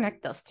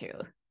connect those two?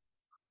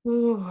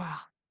 Ooh,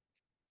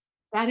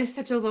 that is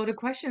such a loaded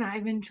question.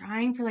 I've been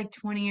trying for like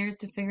 20 years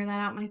to figure that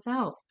out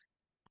myself.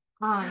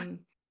 Um,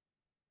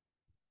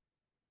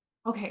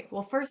 okay,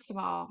 well, first of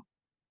all,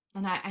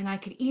 and I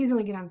could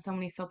easily get on so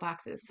many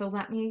soapboxes, so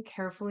let me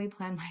carefully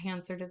plan my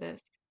answer to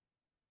this.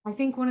 I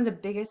think one of the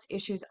biggest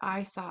issues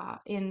I saw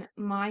in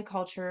my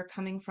culture,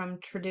 coming from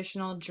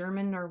traditional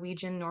German,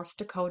 Norwegian, North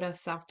Dakota,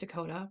 South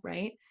Dakota,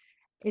 right,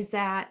 is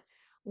that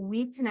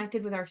we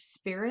connected with our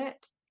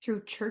spirit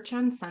through church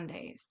on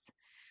Sundays.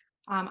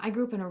 I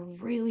grew up in a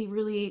really,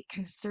 really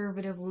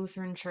conservative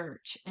Lutheran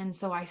church. And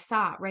so I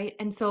saw, right?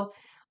 And so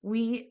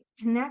we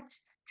connect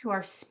to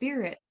our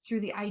spirit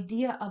through the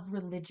idea of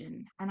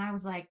religion. And I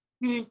was like,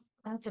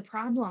 that's a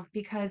problem,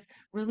 because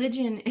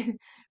religion,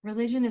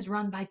 religion is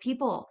run by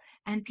people,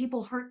 and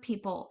people hurt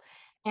people.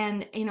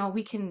 And,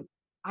 we can.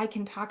 I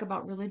can talk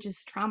about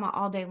religious trauma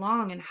all day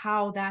long and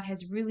how that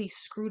has really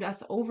screwed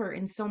us over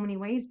in so many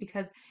ways,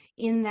 because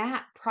in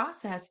that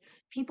process,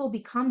 people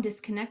become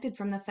disconnected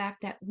from the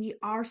fact that we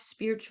are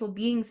spiritual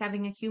beings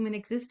having a human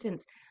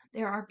existence.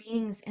 There are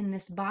beings in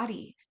this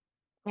body,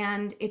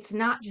 and it's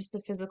not just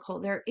the physical.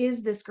 There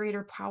is this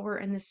greater power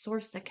and this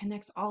source that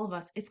connects all of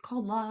us. It's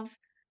called love,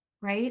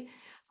 right?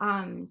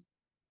 Um,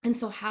 and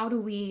so how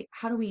does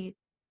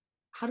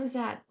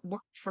that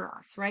work for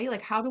us, right?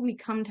 Like, how do we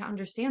come to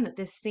understand that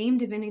this same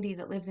divinity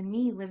that lives in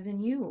me lives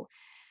in you?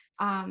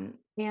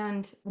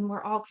 And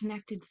we're all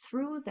connected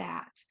through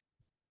that.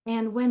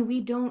 And when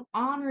we don't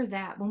honor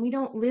that, when we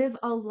don't live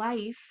a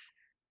life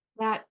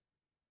that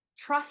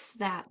trusts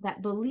that,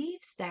 that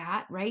believes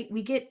that, right?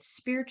 We get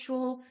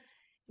spiritual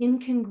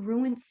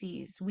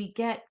incongruencies, we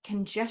get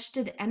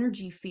congested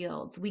energy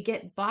fields, we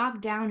get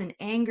bogged down in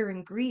anger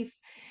and grief,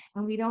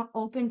 and we don't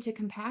open to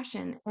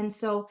compassion. And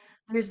so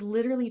there's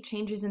literally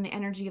changes in the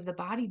energy of the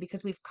body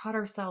because we've cut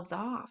ourselves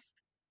off.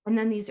 And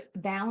then these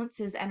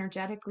balances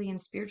energetically and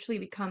spiritually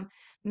become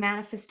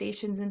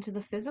manifestations into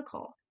the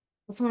physical.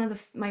 That's one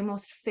of my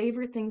most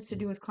favorite things to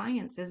do with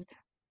clients is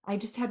I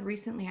just had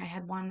recently, I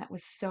had one that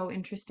was so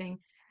interesting.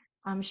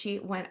 She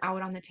went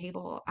out on the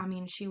table. I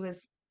mean, she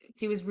was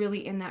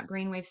really in that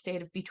brainwave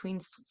state of between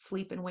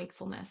sleep and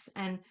wakefulness.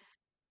 And,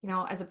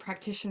 as a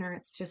practitioner,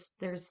 it's just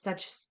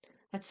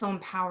that's so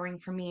empowering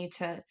for me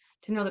to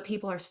know that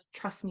people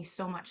trust me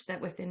so much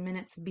that within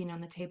minutes of being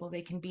on the table,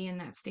 they can be in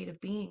that state of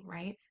being,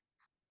 right?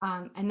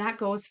 And that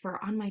goes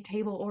for on my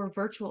table or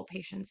virtual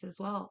patients as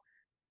well.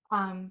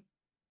 Um,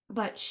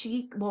 but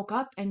she woke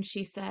up and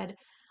she said,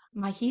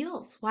 "My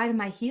heels, why do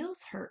my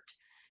heels hurt?"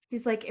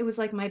 She's like, "It was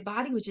like my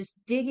body was just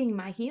digging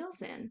my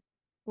heels in."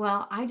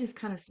 Well, I just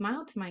kind of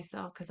smiled to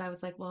myself because I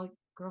was like, "Well,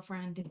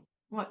 girlfriend, did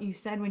what you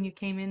said when you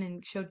came in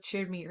and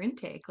shared me your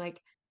intake.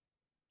 Like,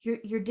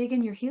 you're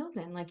digging your heels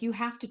in. Like, you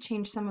have to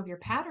change some of your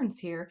patterns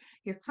here.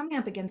 You're coming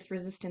up against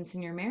resistance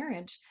in your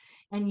marriage,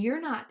 and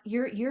you're not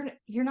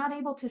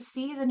able to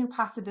see the new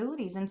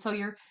possibilities, and so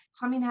you're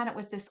coming at it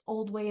with this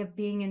old way of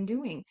being and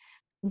doing."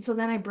 And so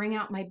then I bring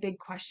out my big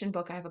question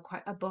book. I have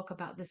a book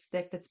about this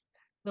thick that's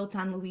built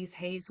on Louise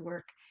Hay's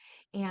work,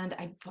 and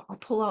I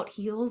pull out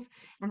heels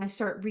and I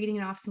start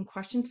reading off some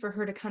questions for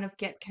her to kind of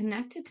get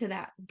connected to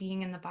that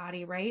being in the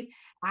body, right?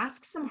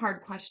 Ask some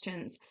hard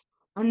questions.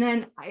 And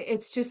then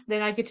it's just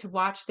that I get to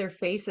watch their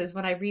faces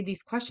when I read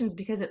these questions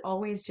because it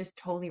always just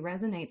totally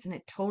resonates and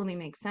it totally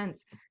makes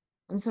sense.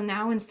 And so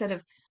now instead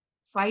of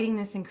fighting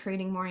this and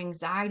creating more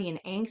anxiety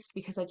and angst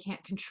because I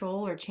can't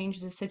control or change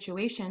the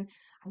situation,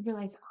 I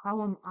realize,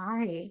 how am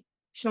I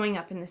showing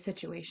up in the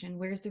situation?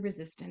 Where's the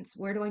resistance?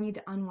 Where do I need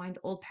to unwind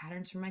old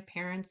patterns from my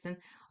parents and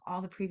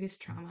all the previous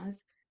traumas?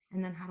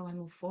 And then how do I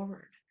move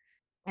forward?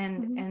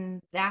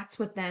 And that's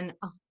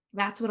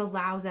what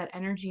allows that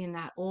energy and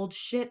that old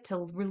shit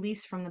to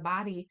release from the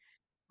body,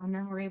 and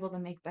then we're able to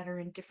make better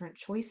and different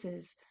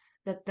choices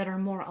that are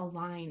more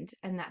aligned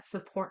and that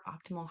support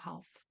optimal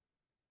health.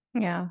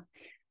 Yeah,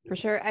 for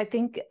sure. I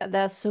think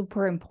that's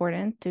super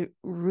important to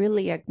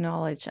really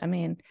acknowledge. I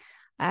mean,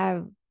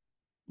 I've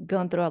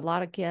gone through a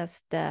lot of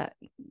guests that,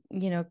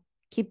 you know,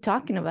 keep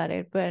talking about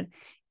it, but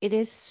it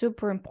is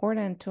super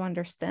important to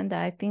understand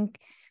that. I think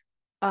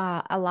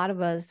a lot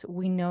of us,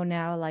 we know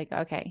now, like,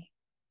 okay,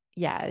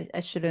 yeah, I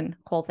shouldn't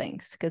hold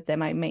things because they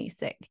might make me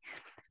sick.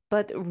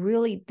 But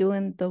really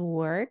doing the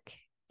work,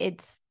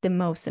 it's the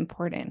most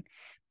important,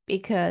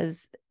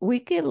 because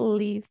we could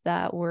leave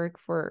that work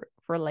for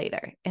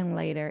later and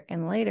later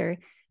and later,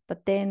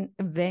 but then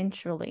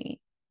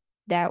eventually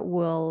that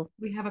will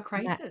We have a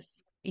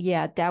crisis.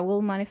 yeah, that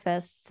will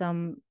manifest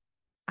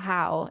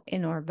somehow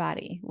in our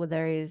body,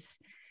 whether it's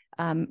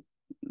um,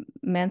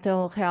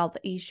 mental health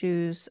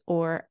issues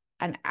or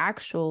an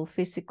actual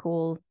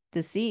physical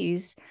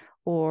disease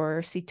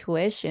or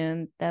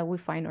situation that we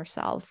find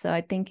ourselves. So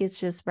I think it's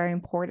just very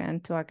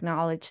important to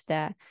acknowledge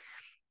that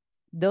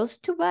those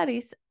two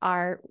bodies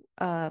are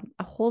a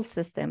whole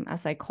system,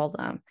 as I call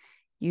them.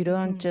 You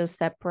don't Hmm. just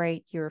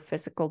separate your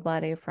physical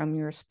body from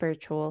your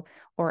spiritual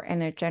or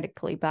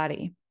energetically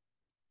body.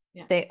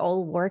 Yeah, They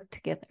all work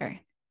together,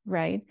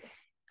 right?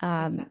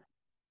 Um, exactly.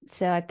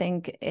 so I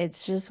think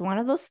it's just one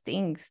of those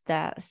things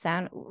that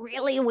sound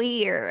really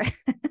weird.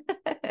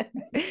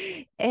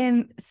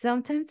 And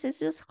sometimes it's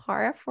just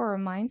hard for our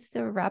minds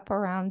to wrap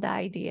around the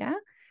idea.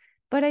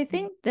 But I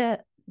think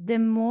that the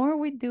more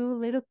we do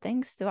little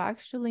things to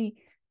actually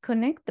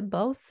connect the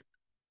both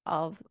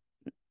of,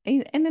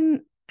 and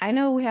then I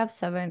know we have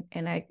seven,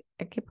 and I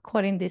keep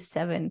quoting these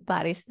seven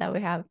bodies that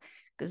we have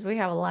because we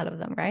have a lot of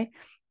them, right?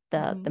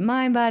 The Hmm.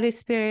 mind, body,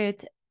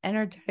 spirit,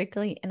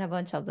 energetically, and a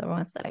bunch of the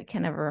ones that I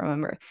can never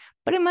remember.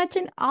 But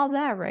imagine all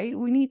that, right?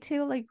 We need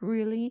to like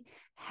really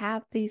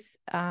have this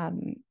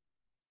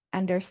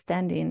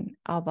understanding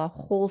of a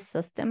whole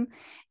system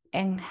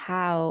and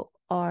how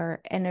our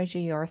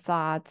energy, our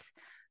thoughts,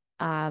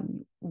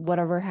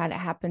 whatever had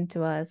happened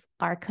to us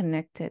are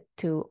connected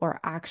to our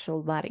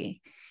actual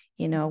body.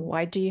 You know, Hmm.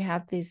 why do you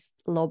have this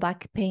low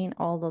back pain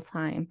all the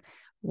time?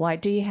 Why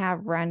do you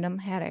have random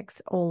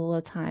headaches all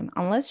the time?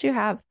 Unless you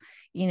have,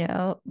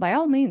 by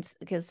all means,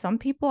 because some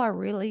people are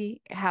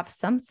really have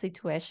some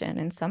situation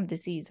and some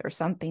disease or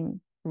something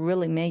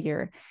really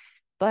major.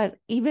 But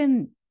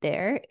even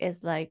there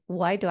is like,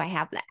 why do I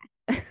have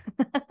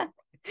that?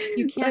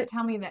 You can't But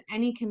tell me that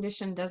any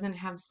condition doesn't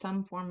have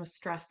some form of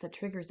stress that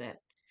triggers it,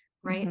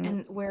 right? mhm,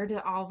 And where do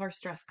all of our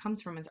stress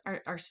comes from? It's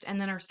and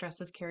then our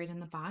stress is carried in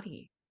the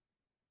body.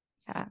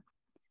 yeah.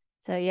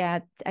 So yeah,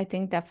 I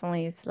think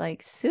definitely it's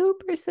like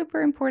super,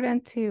 super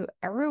important to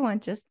everyone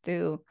just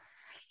to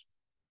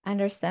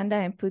understand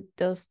that and put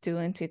those two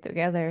and two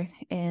together.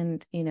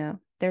 And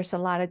there's a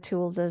lot of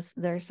tools,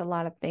 there's a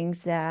lot of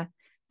things that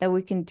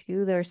we can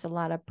do. There's a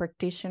lot of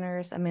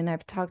practitioners. I mean,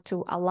 I've talked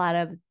to a lot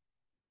of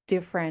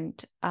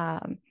different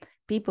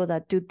people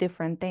that do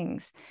different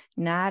things.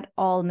 Not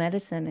all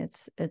medicine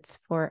it's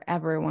for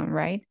everyone,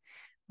 right?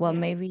 Well, Yeah.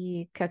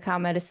 maybe cacao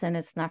medicine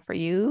is not for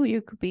you.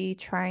 You could be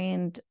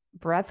trying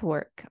breath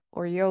work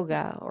or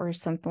yoga or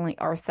something like,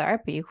 or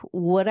therapy,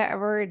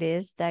 whatever it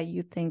is that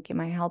you think it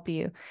might help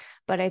you.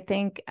 But I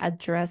think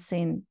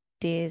addressing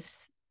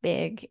this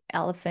big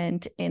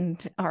elephant in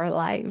our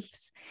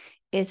lives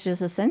is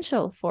just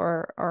essential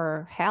for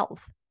our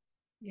health.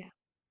 Yeah.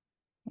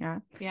 Yeah.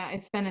 Yeah,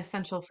 it's been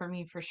essential for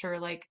me for sure.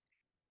 Like,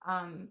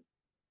 um,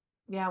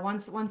 yeah,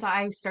 once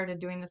I started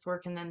doing this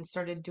work and then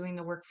started doing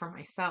the work for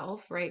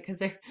myself, right?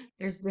 Because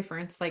there's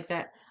difference like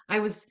that. I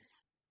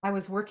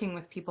was working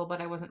with people,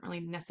 but I wasn't really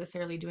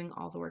necessarily doing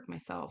all the work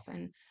myself.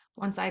 And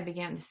once I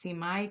began to see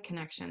my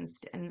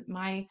connections and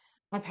my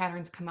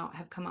patterns come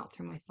out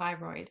through my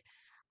thyroid,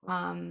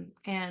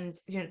 and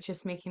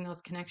just making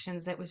those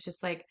connections, it was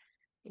just like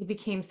it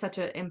became such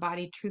an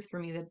embodied truth for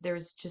me that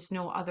there's just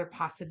no other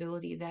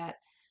possibility that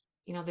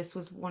this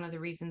was one of the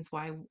reasons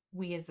why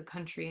we as a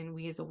country and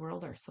we as a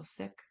world are so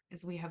sick,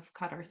 is we have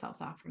cut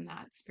ourselves off from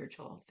that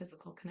spiritual,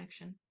 physical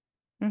connection.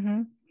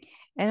 Mm-hmm.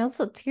 And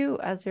also, too,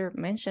 as you're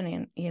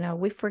mentioning,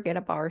 we forget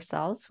about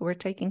ourselves. We're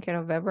taking care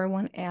of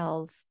everyone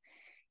else.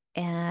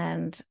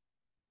 And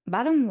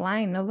bottom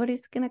line,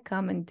 nobody's going to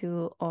come and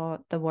do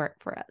all the work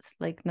for us.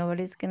 Like,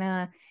 nobody's going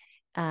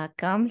to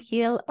come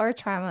heal our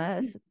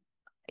traumas.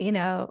 You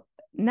know,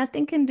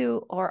 Nothing can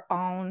do our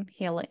own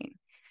healing,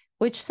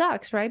 which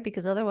sucks, right?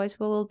 Because otherwise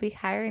we will be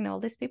hiring all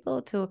these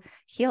people to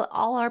heal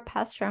all our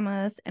past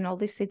traumas and all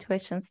these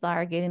situations that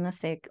are getting us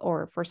sick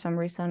or for some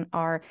reason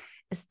are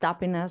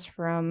stopping us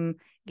from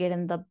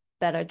getting the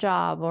better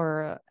job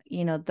or,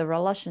 the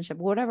relationship,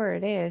 whatever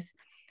it is.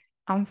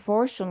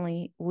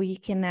 Unfortunately, we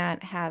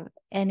cannot have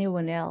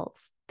anyone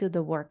else do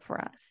the work for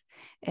us.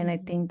 And I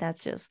Mhm. think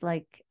that's just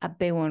like a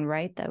big one,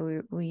 right? That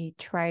we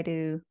try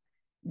to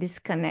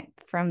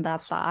disconnect from that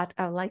thought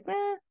of like,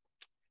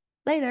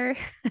 later.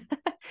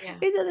 Yeah.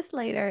 We do this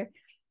later.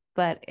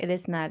 But it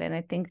is not. And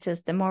I think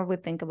just the more we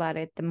think about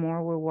it, the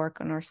more we work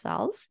on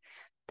ourselves,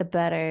 the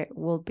better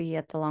we'll be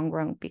at the long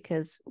run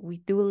because we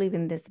do live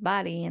in this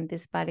body and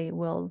this body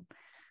will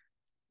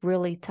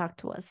really talk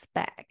to us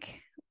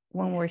back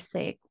when Yeah. we're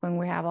sick, when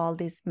we have all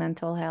these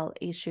mental health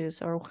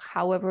issues or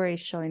however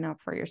it's showing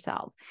up for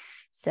yourself.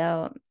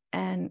 So,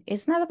 and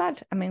it's not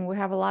about, I mean, we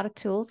have a lot of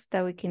tools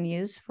that we can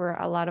use for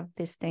a lot of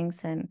these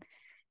things and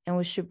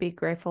we should be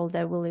grateful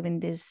that we live in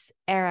this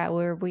era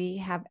where we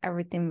have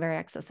everything very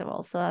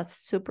accessible. So that's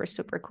super,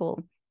 super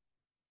cool.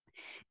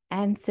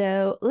 And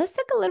so let's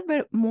talk a little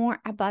bit more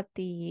about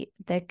the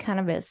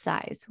cannabis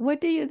size. What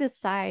do you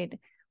decide?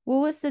 What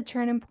was the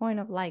turning point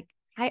of like,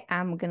 I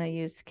am gonna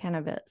use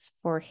cannabis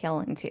for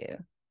healing too?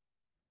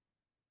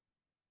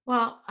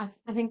 Well, I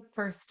think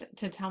first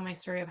to tell my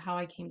story of how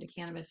I came to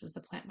cannabis is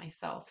the plant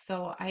myself.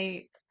 So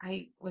I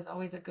was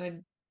always a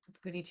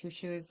goody two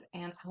shoes,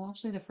 and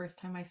actually the first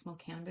time I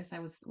smoked cannabis, I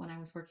was when I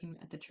was working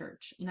at the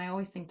church, and I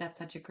always think that's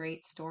such a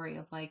great story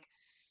of like,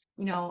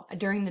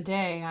 during the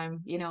day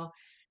I'm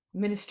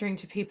ministering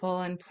to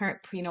people and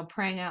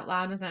praying out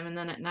loud with them, and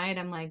then at night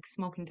I'm like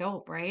smoking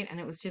dope, right? And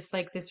it was just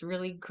like this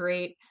really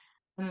great.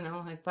 I don't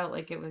know. I felt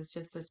like it was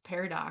just this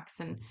paradox,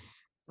 and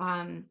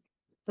um,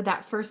 but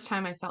that first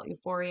time I felt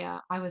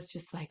euphoria, I was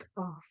just like,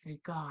 oh,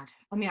 thank God.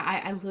 I mean,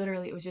 I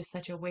literally, it was just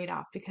such a weight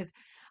off because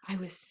I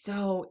was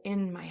so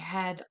in my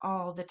head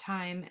all the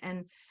time.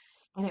 And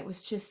it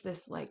was just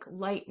this like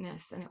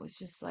lightness. And it was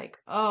just like,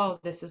 oh,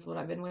 this is what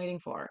I've been waiting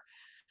for.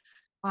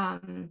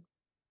 Um,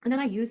 and then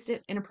I used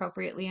it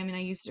inappropriately. I mean, I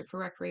used it for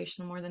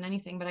recreational more than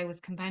anything, but I was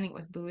combining it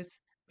with booze,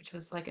 which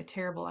was like a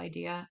terrible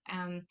idea.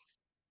 And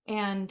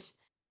and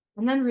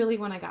then really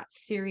when I got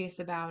serious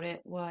about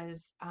it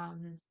was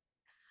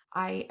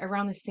I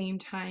around the same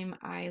time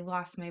I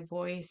lost my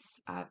voice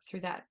through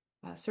that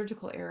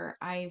surgical error,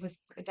 I was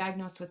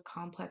diagnosed with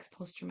complex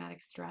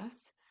post-traumatic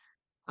stress.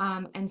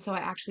 And so I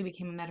actually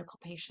became a medical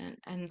patient,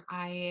 and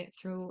I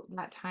through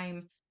that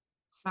time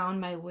found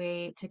my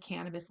way to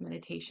cannabis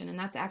meditation, and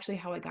that's actually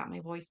how I got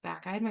my voice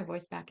back. I had my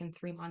voice back in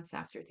 3 months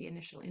after the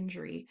initial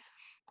injury,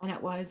 and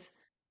it was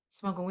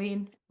smoking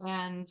weed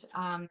and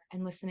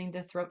listening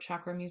to throat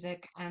chakra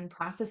music and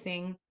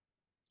processing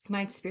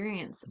my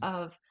experience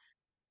of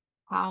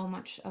how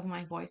much of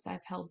my voice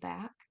I've held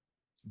back.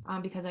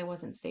 because I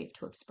wasn't safe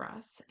to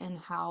express, and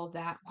how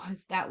that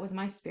was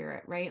my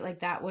spirit, right? Like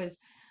that was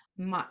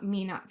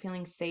me not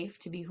feeling safe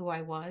to be who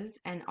I was,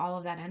 and all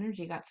of that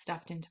energy got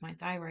stuffed into my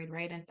thyroid,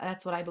 right? And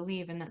that's what I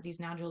believe, and that these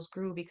nodules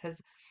grew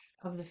because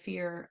of the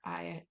fear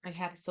I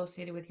had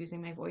associated with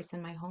using my voice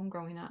in my home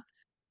growing up.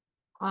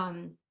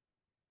 Um,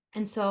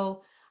 and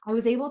so I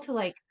was able to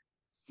like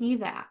see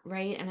that,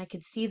 right? And I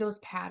could see those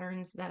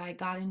patterns that I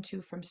got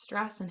into from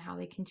stress and how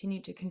they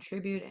continued to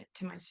contribute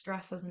to my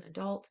stress as an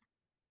adult.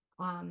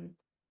 Um,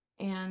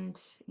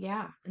 and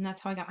yeah, and that's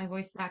how I got my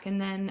voice back.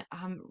 And then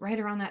right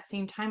around that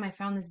same time, I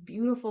found this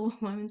beautiful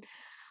woman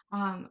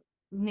um,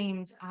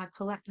 named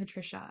Colette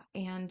Patricia,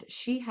 and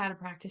she had a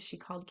practice she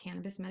called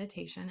cannabis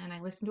meditation. And I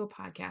listened to a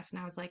podcast,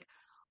 and I was like,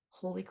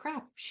 holy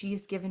crap,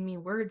 she's given me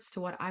words to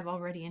what I've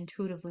already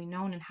intuitively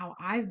known and how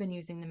I've been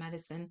using the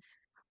medicine.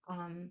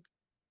 Um,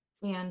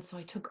 and so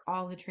I took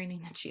all the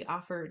training that she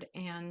offered.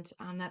 And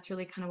that's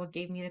really kind of what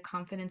gave me the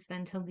confidence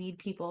then to lead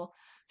people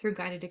through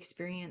guided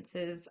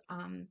experiences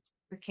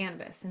for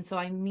cannabis. And so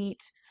I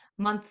meet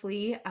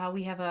monthly.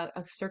 We have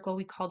a circle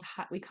we call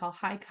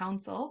High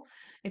Council.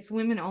 It's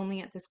women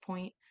only at this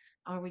point.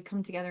 We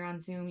come together on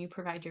Zoom. You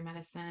provide your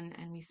medicine,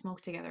 and we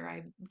smoke together.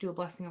 I do a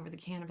blessing over the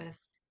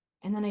cannabis,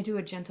 and then I do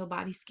a gentle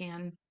body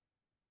scan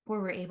where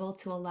we're able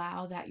to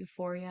allow that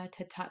euphoria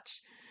to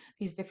touch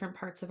these different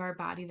parts of our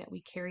body that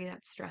we carry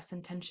that stress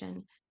and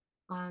tension.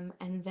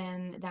 And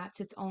then that's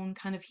its own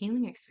kind of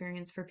healing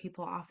experience for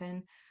people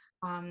often.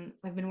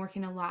 I've been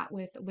working a lot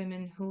with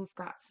women who've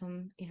got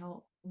some,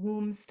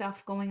 womb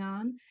stuff going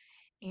on.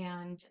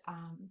 And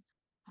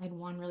I had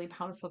one really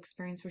powerful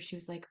experience where she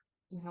was like,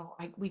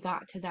 we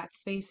got to that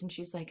space and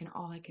she's like, and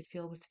all I could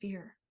feel was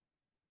fear.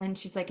 And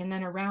she's like, and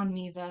then around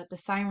me, the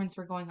sirens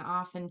were going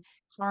off and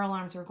car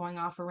alarms were going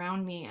off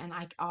around me, and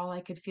all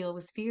I could feel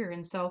was fear.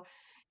 And so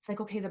it's like,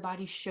 okay, the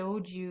body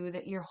showed you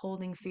that you're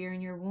holding fear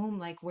in your womb.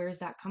 Like, where's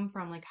that come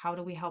from? Like, how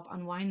do we help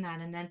unwind that?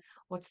 And then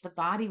what's the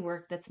body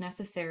work that's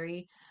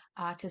necessary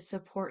to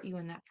support you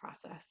in that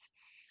process?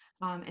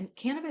 And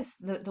cannabis,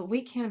 the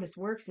way cannabis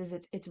works is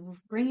it's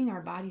bringing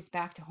our bodies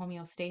back to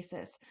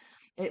homeostasis.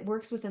 It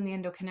works within the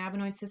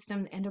endocannabinoid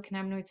system. The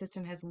endocannabinoid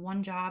system has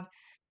one job.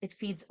 It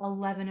feeds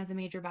 11 of the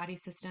major body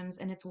systems,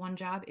 and its one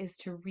job is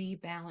to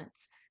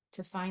rebalance,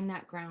 to find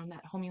that ground,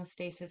 that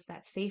homeostasis,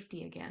 that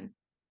safety again.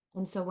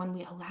 And so when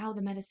we allow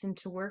the medicine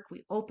to work,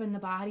 we open the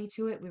body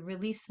to it, we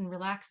release and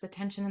relax the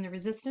tension and the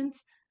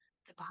resistance,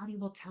 the body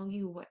will tell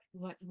you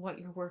what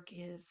your work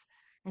is.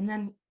 And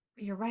then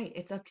you're right,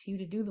 it's up to you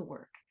to do the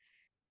work.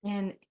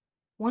 And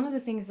one of the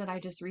things that I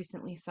just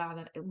recently saw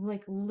that it,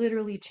 like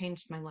literally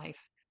changed my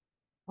life,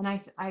 and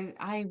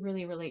I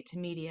really relate to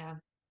media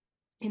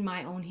in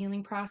my own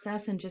healing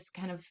process, and just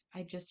kind of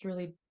I just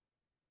really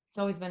it's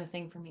always been a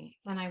thing for me.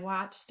 And I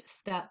watched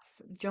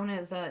Steps,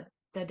 Jonah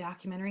the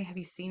documentary. Have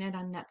you seen it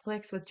on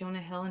Netflix with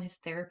Jonah Hill and his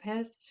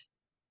therapist?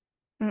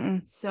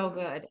 Mm-mm. So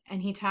good.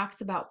 And he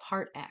talks about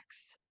part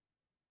X,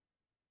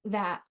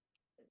 that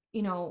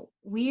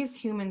we as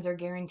humans are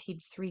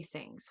guaranteed three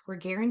things. We're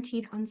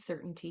guaranteed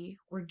uncertainty,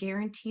 we're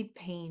guaranteed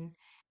pain,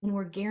 and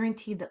we're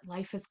guaranteed that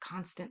life is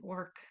constant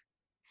work.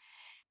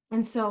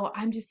 And so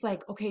I'm just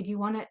like, okay, do you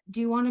want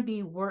to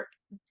be work?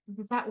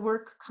 Does that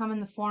work come in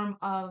the form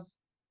of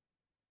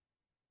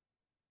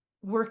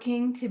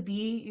working to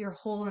be your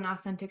whole and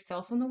authentic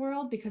self in the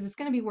world? Because it's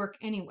going to be work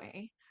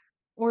anyway.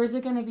 Or is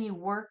it going to be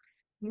work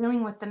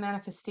dealing with the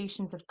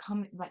manifestations that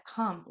come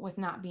with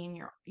not being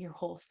your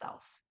whole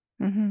self?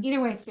 Mm-hmm.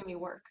 Either way, it's going to be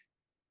work.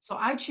 So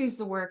I choose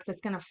the work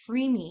that's going to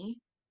free me,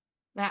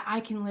 that I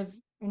can live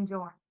in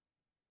joy.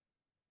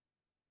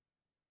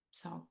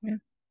 So Yeah.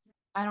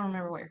 I don't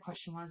remember what your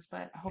question was,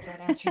 but I hope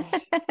that answered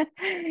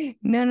it.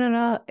 No, no,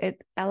 no.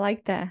 I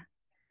like that.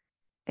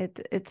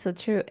 It's so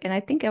true. And I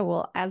think I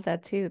will add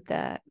that too,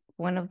 that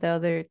one of the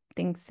other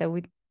things that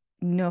we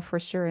know for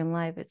sure in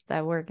life is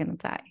that we're gonna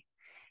die,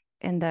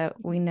 and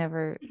that we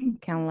never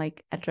can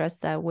like address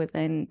that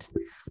within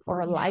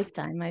our Yeah.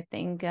 lifetime. I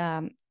think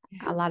Yeah.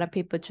 a lot of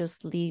people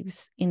just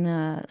lives in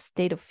a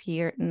state of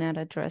fear, not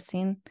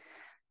addressing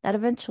that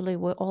eventually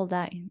we'll all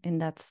die,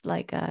 and that's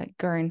like a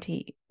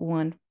guarantee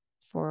one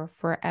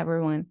for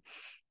everyone.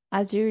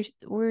 As you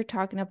were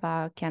talking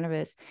about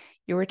cannabis,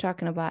 you were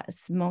talking about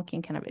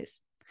smoking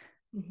cannabis,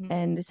 Hmm.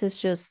 and this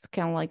is just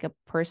kind of like a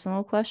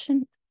personal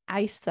question.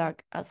 I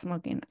suck at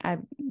smoking. I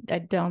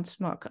don't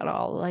smoke at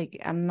all. Like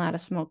I'm not a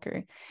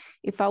smoker.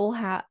 If I will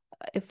have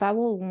if I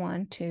will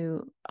want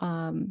to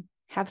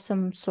have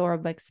some sort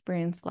of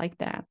experience like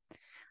that,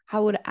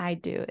 how would I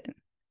do it?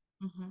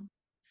 Hmm.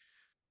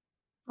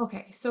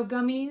 Okay, so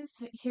gummies,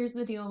 here's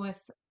the deal with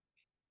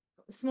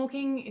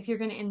smoking. If you're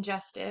going to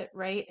ingest it,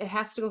 right, it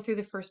has to go through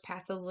the first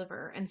pass of the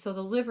liver. And so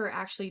the liver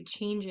actually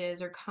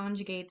changes or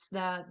conjugates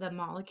the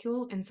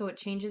molecule. And so it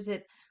changes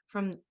it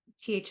from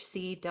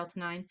THC, delta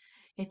 9,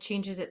 it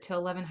changes it to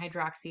 11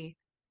 hydroxy.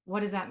 What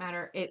does that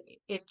matter?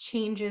 It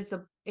changes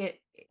it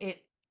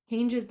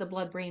changes the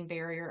blood-brain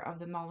barrier of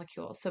the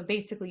molecule. So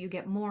basically you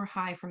get more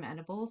high from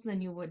edibles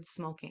than you would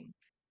smoking.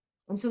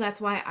 And so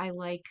that's why I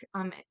like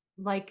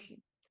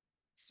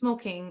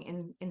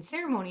smoking in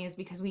ceremony is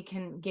because we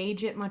can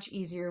gauge it much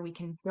easier. We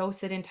can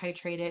dose it and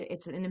titrate it.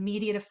 It's an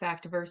immediate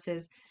effect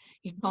versus,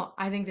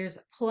 I think there's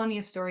plenty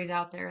of stories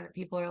out there that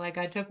people are like,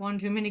 I took one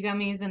too many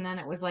gummies and then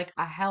it was like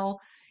a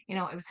hell,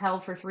 it was hell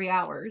for 3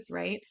 hours,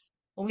 right?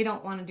 Well, we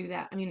don't want to do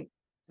that. I mean,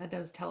 that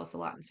does tell us a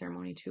lot in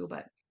ceremony too,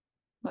 but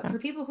Yeah. for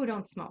people who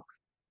don't smoke,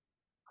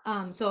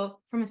 so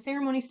from a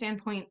ceremony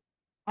standpoint,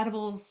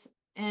 edibles,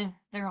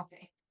 they're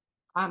okay.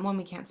 When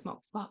we can't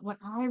smoke. But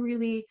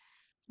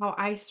how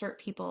I start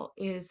people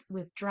is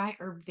with dry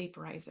herb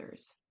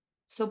vaporizers.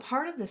 So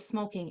part of the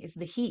smoking is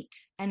the heat,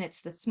 and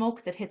it's the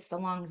smoke that hits the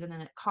lungs, and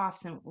then it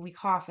coughs, and we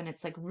cough, and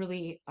it's like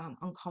really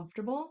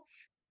uncomfortable.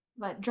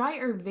 But dry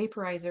herb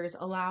vaporizers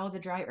allow the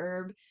dry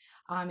herb,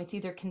 it's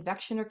either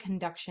convection or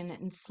conduction,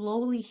 and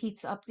slowly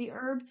heats up the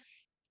herb,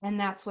 and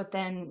that's what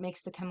then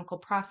makes the chemical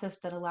process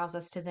that allows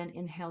us to then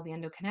inhale the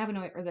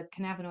endocannabinoid or the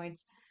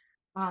cannabinoids.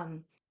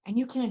 Um, and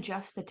you can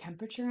adjust the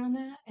temperature on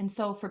that. And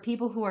so for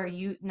people who are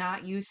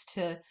not used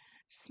to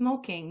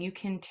smoking, you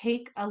can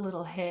take a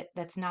little hit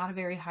that's not a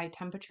very high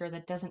temperature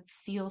that doesn't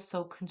feel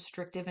so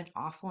constrictive and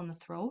awful in the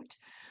throat.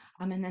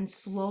 And then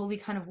slowly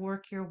kind of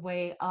work your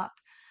way up.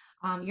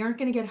 You aren't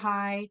going to get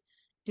high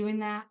doing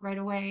that right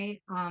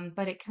away,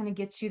 but it kind of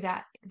gets you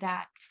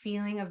that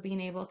feeling of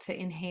being able to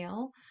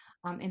inhale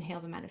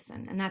the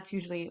medicine. And that's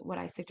usually what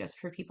I suggest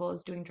for people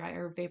is doing dry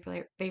herb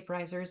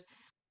vaporizers.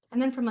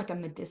 And then from like a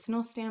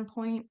medicinal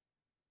standpoint,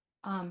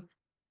 um,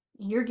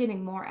 you're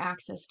getting more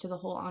access to the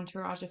whole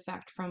entourage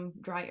effect from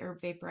dry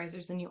herb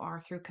vaporizers than you are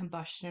through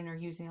combustion or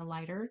using a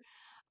lighter.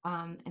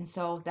 And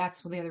so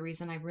that's the other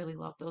reason I really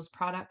love those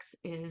products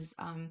is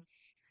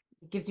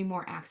it gives you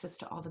more access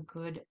to all the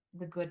good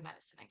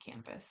medicine in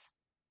cannabis.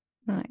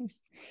 Nice.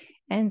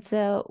 And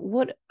so,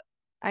 what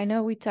I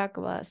know we talk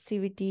about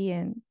CBD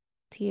and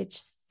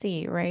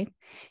THC, right?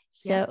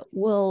 Yep. So,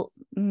 will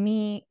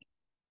me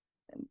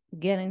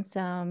getting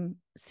some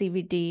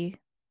CBD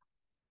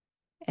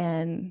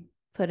and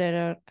put it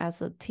out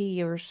as a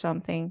tea or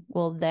something,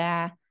 will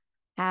that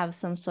have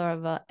some sort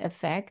of a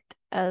effect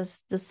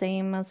as the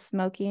same as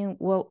smoking?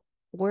 Well,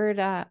 where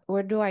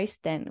do I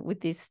stand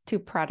with these two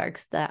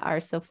products that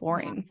are so Yeah.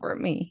 foreign for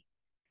me?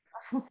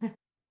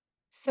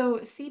 So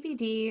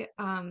CBD,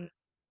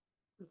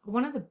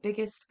 one of the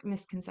biggest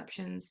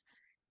misconceptions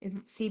is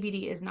that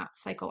CBD is not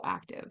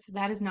psychoactive.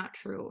 That is not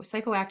true.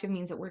 Psychoactive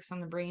means it works on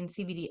the brain.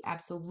 CBD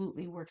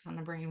absolutely works on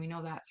the brain. We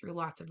know that through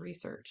lots of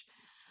research.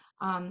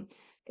 Um,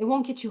 it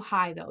won't get you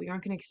high though. You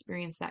aren't going to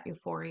experience that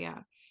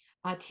euphoria.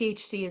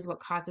 THC is what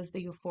causes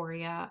the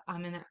euphoria,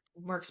 and that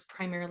works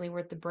primarily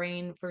with the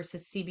brain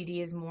versus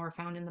CBD is more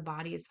found in the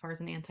body as far as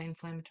an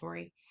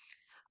anti-inflammatory.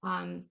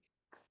 Um,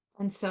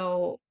 and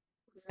so,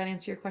 does that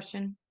answer your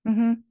question?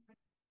 Mm-hmm.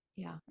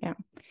 Yeah. Yeah.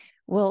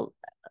 Well,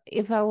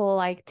 if I would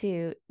like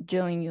to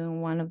join you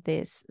in one of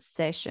these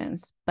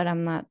sessions, but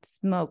I'm not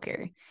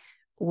smoker,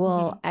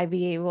 will Mhm. I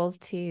be able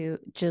to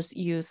just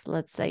use,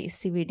 let's say,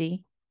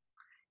 CBD?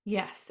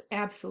 Yes,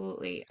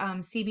 absolutely.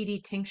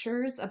 CBD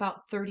tinctures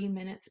about 30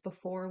 minutes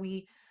before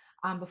we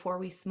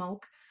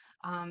smoke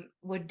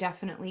would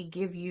definitely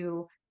give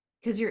you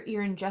because you're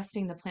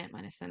ingesting the plant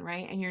medicine,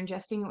 right? And you're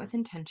ingesting it with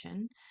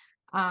intention.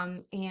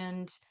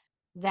 And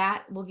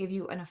that will give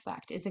you an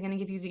effect. Is it going to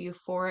give you the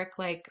euphoric,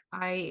 like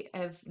I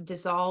have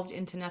dissolved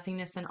into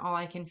nothingness and all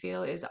I can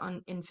feel is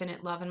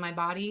infinite love in my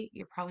body?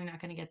 You're probably not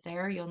going to get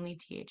there. You'll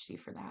need THC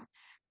for that.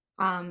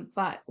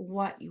 But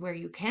where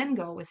you can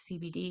go with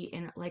CBD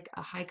in like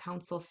a high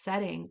council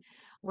setting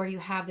where you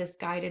have this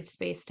guided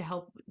space to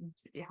help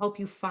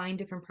you find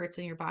different parts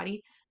in your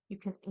body, you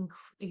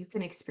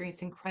can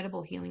experience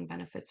incredible healing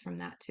benefits from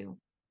that too.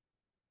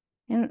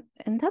 And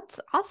that's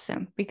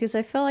awesome because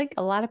I feel like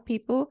a lot of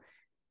people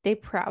they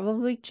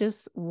probably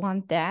just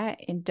want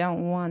that and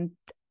don't want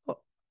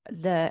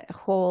the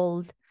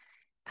whole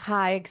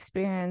high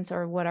experience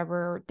or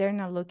whatever. They're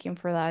not looking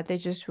for that. They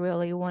just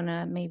really want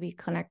to maybe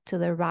connect to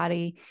their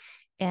body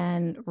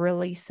and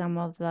release some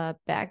of the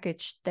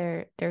baggage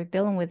they're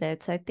dealing with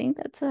it. So I think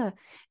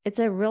it's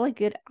a really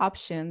good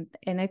option.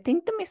 And I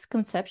think the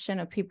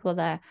misconception of people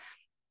that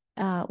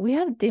we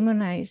have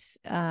demonized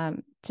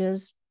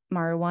just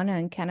marijuana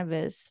and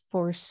cannabis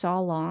for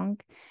so long.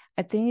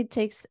 I think it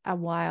takes a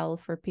while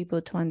for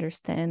people to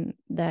understand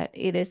that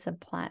it is a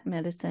plant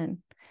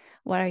medicine.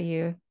 What are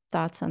your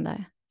thoughts on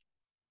that?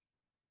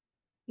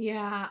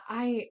 Yeah,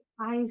 I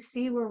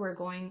see where we're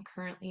going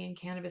currently in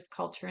cannabis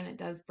culture, and it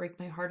does break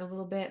my heart a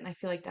little bit. And I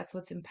feel like that's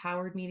what's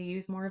empowered me to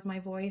use more of my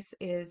voice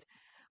is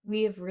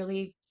we have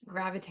really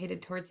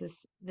gravitated towards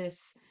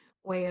this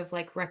way of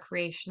like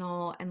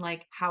recreational and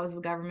like how is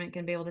the government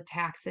going to be able to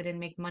tax it and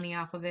make money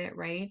off of it,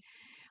 right?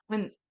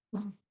 When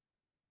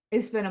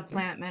it's been a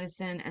plant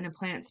medicine and a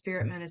plant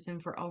spirit medicine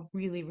for a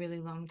really, really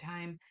long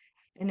time.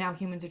 And now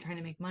humans are trying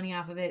to make money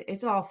off of it.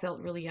 It's all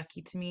felt really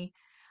yucky to me.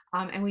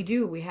 And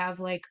we have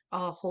like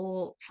a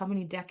whole, how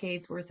many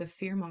decades worth of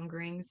fear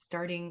mongering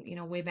starting,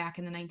 way back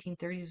in the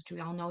 1930s, which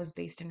we all know is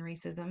based in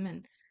racism.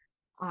 And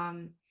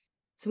um,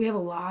 so we have a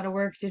lot of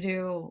work to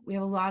do. We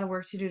have a lot of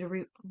work to do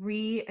to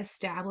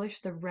reestablish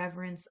the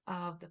reverence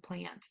of the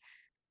plant.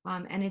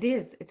 And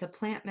it's a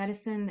plant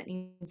medicine that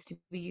needs to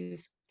be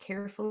used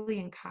carefully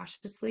and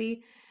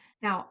cautiously.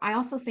 Now, I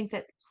also think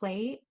that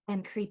play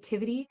and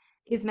creativity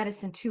is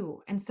medicine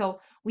too. And so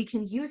we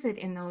can use it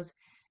in those,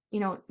 you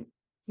know,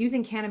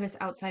 using cannabis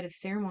outside of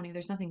ceremony,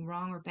 there's nothing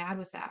wrong or bad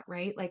with that,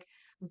 right? Like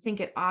I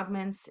think it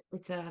augments,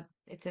 it's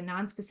a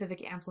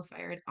non-specific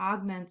amplifier. It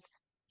augments,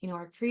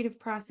 our creative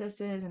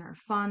processes and our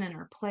fun and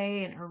our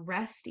play and our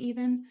rest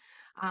even.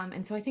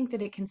 And so I think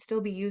that it can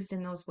still be used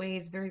in those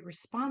ways very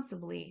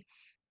responsibly.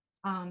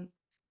 um,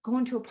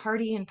 Going to a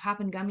party and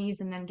popping gummies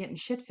and then getting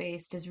shit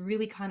faced is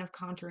really kind of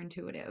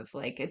counterintuitive.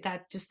 Like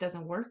that just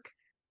doesn't work.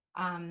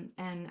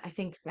 And I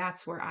think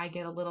that's where I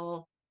get a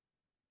little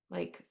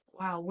like,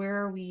 wow,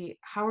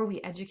 how are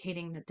we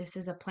educating that this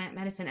is a plant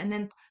medicine?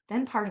 And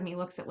then part of me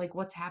looks at like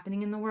what's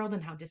happening in the world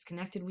and how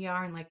disconnected we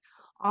are and like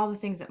all the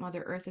things that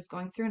Mother Earth is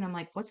going through. And I'm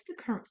like, what's the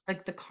current,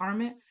 like the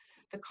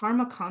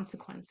karma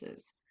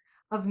consequences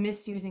of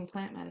misusing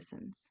plant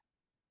medicines?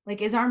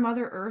 Like, is our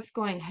Mother Earth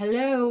going,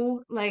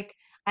 hello, like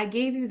I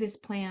gave you this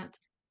plant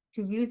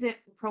to use it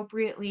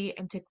appropriately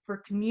and for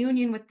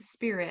communion with the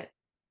spirit,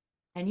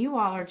 and you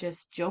all are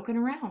just joking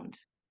around,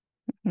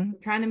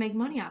 Mhm. trying to make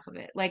money off of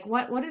it. Like,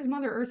 what is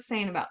Mother Earth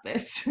saying about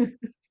this?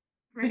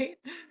 Right?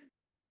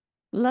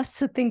 Lots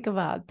to think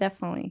about,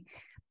 definitely.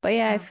 But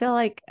yeah, I Yeah. feel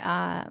like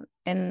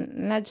and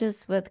not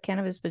just with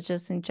cannabis, but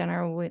just in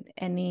general with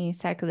any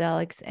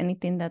psychedelics,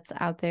 anything that's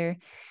out there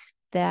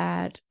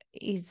that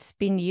it's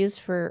been used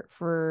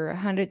for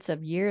hundreds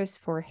of years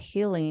for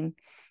healing.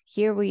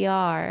 Here we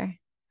are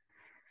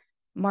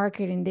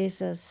marketing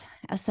this as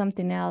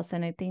something else,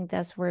 and I think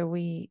that's where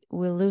we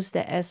lose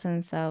the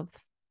essence of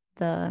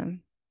the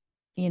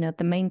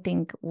the main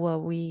thing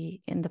what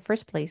we in the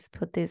first place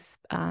put this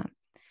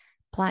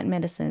plant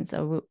medicines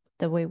or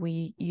the way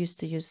we used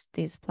to use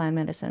these plant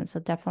medicines. So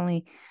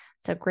definitely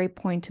it's a great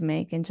point to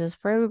make, and just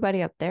for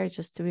everybody out there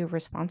just to be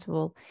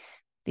responsible.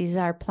 These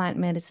are plant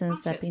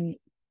medicines that Conscious. been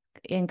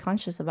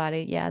unconscious about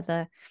it.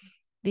 Yeah,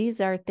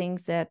 these are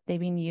things that they've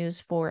been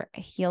used for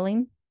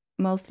healing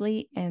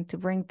mostly and to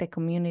bring the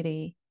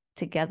community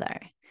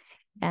together.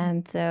 Mhm.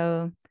 And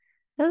so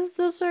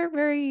those are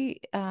very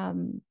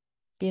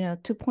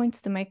 2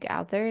 points to make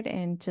out there,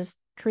 and just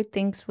treat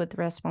things with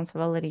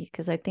responsibility,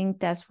 because I think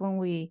that's when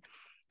we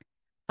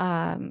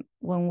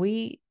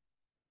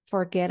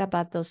forget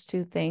about those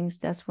two things,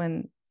 that's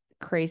when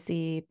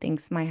crazy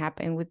things might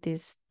happen with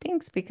these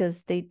things,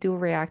 because they do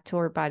react to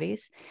our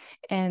bodies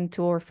and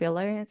to our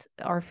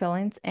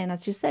feelings. And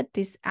as you said,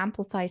 this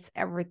amplifies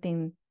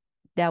everything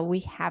that we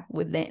have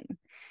within.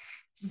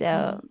 So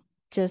Mhm.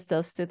 just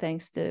those two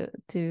things to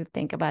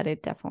think about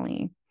it,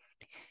 definitely.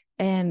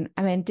 And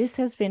I mean, this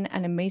has been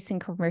an amazing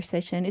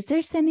conversation. Is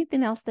there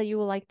anything else that you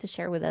would like to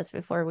share with us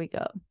before we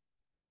go?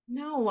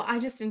 No, I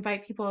just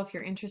invite people, if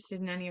you're interested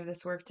in any of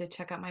this work, to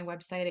check out my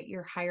website at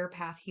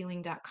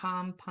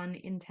yourhigherpathhealing.com, pun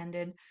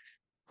intended.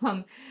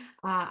 Um,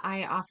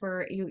 I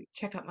offer you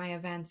check out my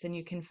events and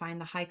you can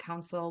find the High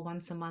Council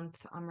once a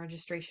month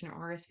registration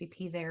or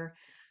RSVP there.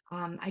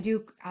 I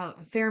do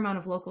a fair amount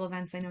of local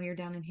events. I know you're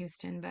down in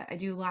Houston, but I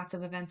do lots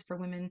of events for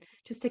women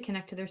just to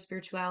connect to their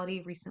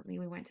spirituality. Recently,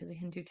 we went to the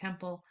Hindu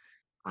temple.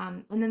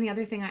 And then the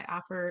other thing I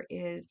offer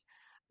is,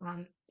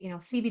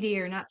 CBD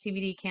or not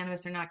CBD,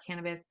 cannabis or not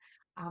cannabis.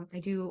 I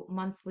do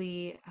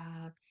monthly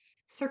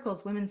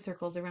circles, women's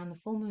circles around the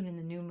full moon and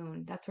the new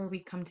moon. That's where we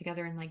come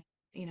together in like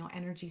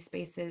energy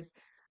spaces,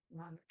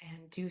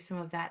 and do some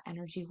of that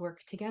energy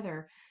work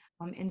together,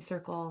 in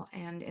circle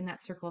and in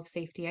that circle of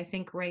safety. I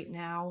think right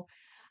now,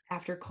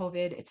 after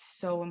COVID, it's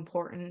so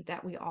important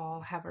that we all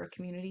have our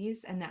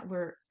communities and that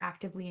we're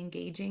actively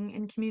engaging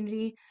in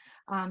community,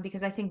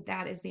 because I think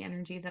that is the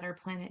energy that our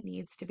planet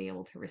needs to be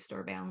able to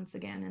restore balance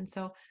again. And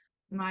so,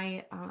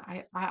 I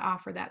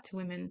offer that to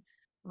women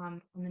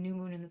on the new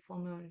moon and the full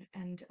moon.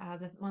 And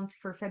the month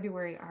for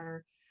February,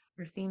 our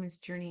theme is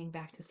journeying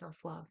back to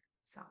self love.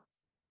 So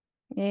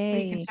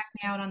you can Yay. check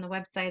me out on the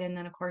website, and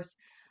then of course,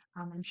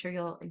 I'm sure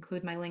you'll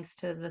include my links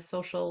to the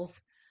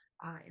socials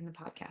in the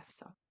podcast.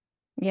 So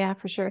Yeah,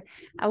 for sure.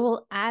 I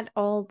will add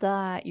all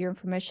the your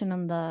information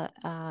on the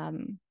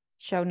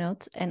show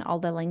notes and all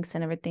the links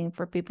and everything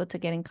for people to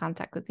get in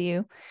contact with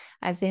you.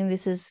 I think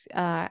this is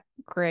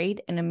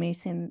great and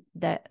amazing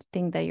that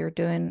thing that you're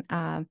doing.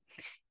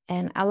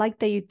 And I like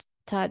that you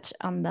touch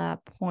on the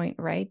point,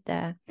 right?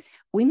 That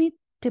we need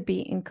to be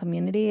in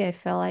community. I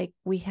feel like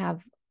we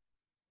have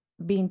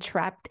been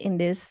trapped in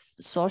this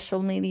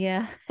social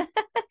media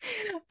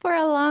for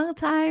a long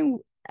time.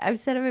 I've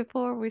said it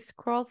before, we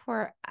scroll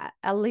for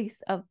at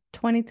least of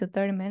 20 to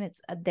 30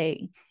 minutes a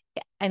day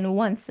in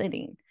one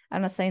sitting.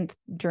 I'm not saying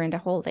during the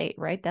whole day,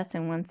 right? That's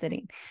in one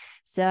sitting.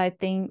 So I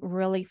think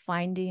really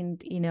finding,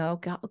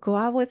 go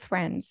out with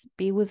friends,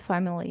 be with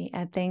family.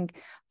 I think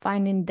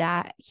finding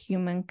that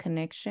human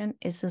connection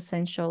is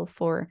essential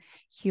for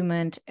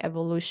human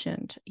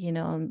evolution,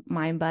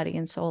 mind, body,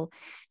 and soul.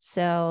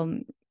 So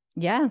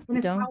yeah, and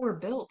it's how don't, we're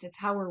built, it's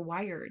how we're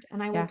wired.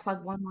 And I will yeah.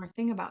 plug one more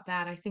thing about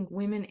that. I think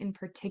women in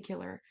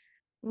particular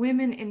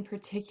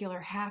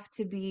have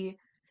to be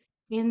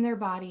in their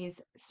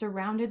bodies,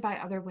 surrounded by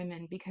other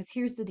women. Because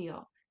here's the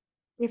deal.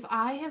 If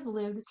I have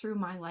lived through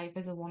my life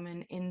as a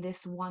woman in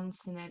this one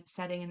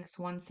setting, in this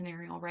one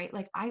scenario, right?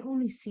 Like I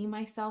only see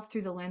myself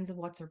through the lens of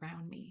what's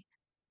around me.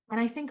 And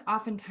I think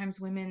oftentimes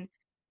women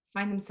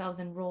find themselves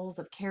in roles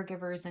of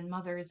caregivers and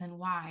mothers and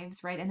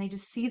wives, right? And they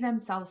just see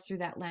themselves through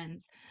that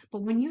lens.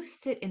 But when you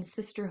sit in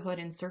sisterhood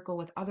and circle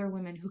with other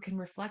women who can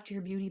reflect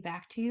your beauty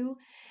back to you,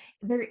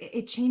 there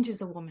it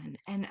changes a woman.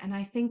 And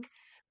I think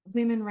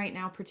women right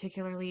now,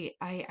 particularly,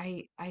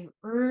 I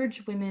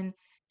urge women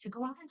to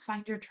go out and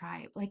find your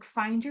tribe, like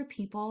find your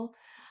people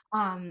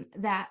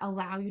that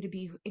allow you to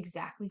be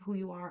exactly who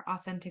you are,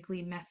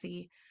 authentically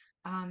messy,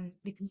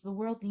 because the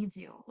world needs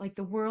you. Like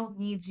the world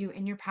needs you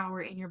in your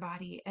power, in your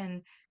body,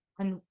 and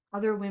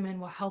other women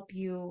will help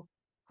you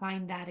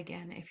find that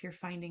again if you're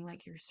finding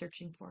like you're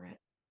searching for it.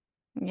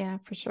 Yeah,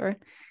 for sure.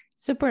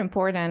 Super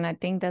important. I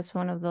think that's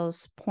one of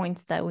those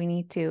points that we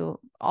need to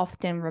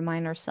often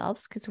remind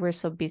ourselves because we're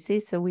so busy.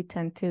 So we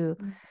tend to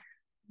Mm.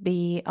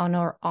 be on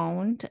our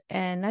own,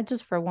 and not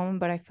just for women,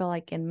 but I feel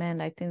like in men.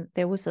 I think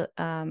there was a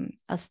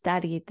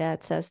study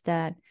that says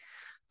that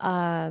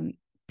um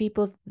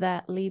people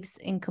that lives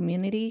in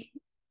community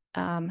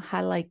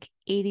had like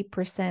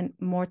 80%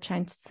 more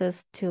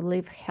chances to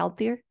live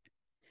healthier.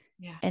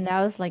 Yeah. And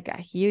that was like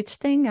a huge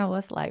thing. I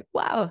was like,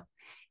 wow,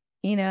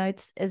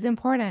 it's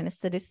important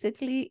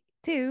statistically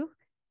too.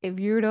 If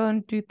you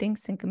don't do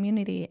things in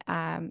community,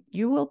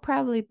 you will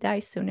probably die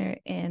sooner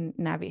and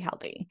not be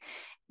healthy,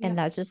 and Yep.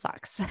 that just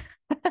sucks.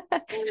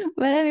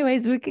 But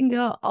anyways, we can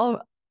go We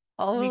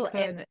all could.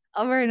 and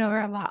over and over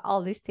about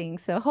all these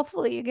things. So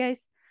hopefully you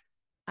guys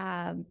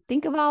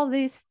think of all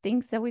these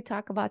things that we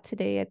talk about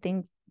today. I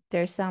think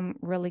there's some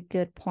really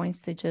good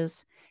points to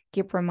just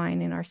keep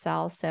reminding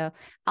ourselves. So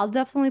I'll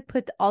definitely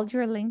put all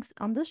your links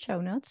on the show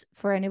notes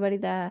for anybody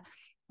that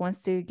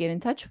wants to get in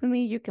touch with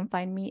me. You can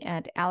find me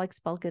at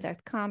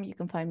alexbalka.com. You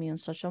can find me on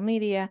social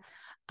media,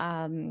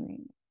 um,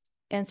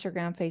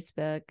 Instagram,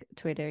 Facebook,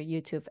 Twitter,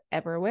 YouTube,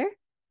 everywhere.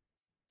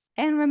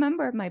 And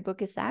remember, my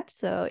book is out.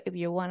 So if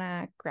you want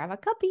to grab a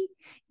copy,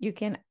 you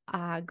can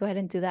go ahead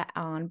and do that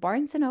on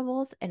Barnes and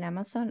Nobles and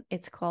Amazon.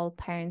 It's called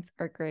Parents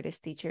Are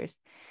Greatest Teachers.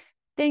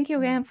 Thank you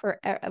Mm. again for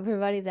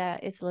everybody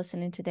that is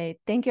listening today.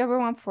 Thank you,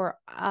 everyone, for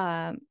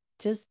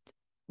just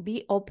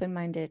be open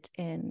minded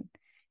and,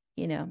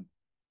 you know,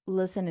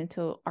 listening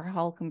to our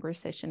whole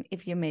conversation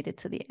if you made it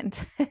to the end.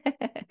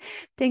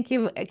 Thank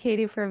you,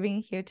 Katie, for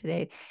being here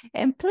today.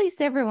 And please,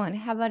 everyone,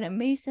 have an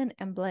amazing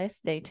and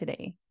blessed day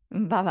today.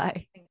 Bye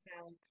bye.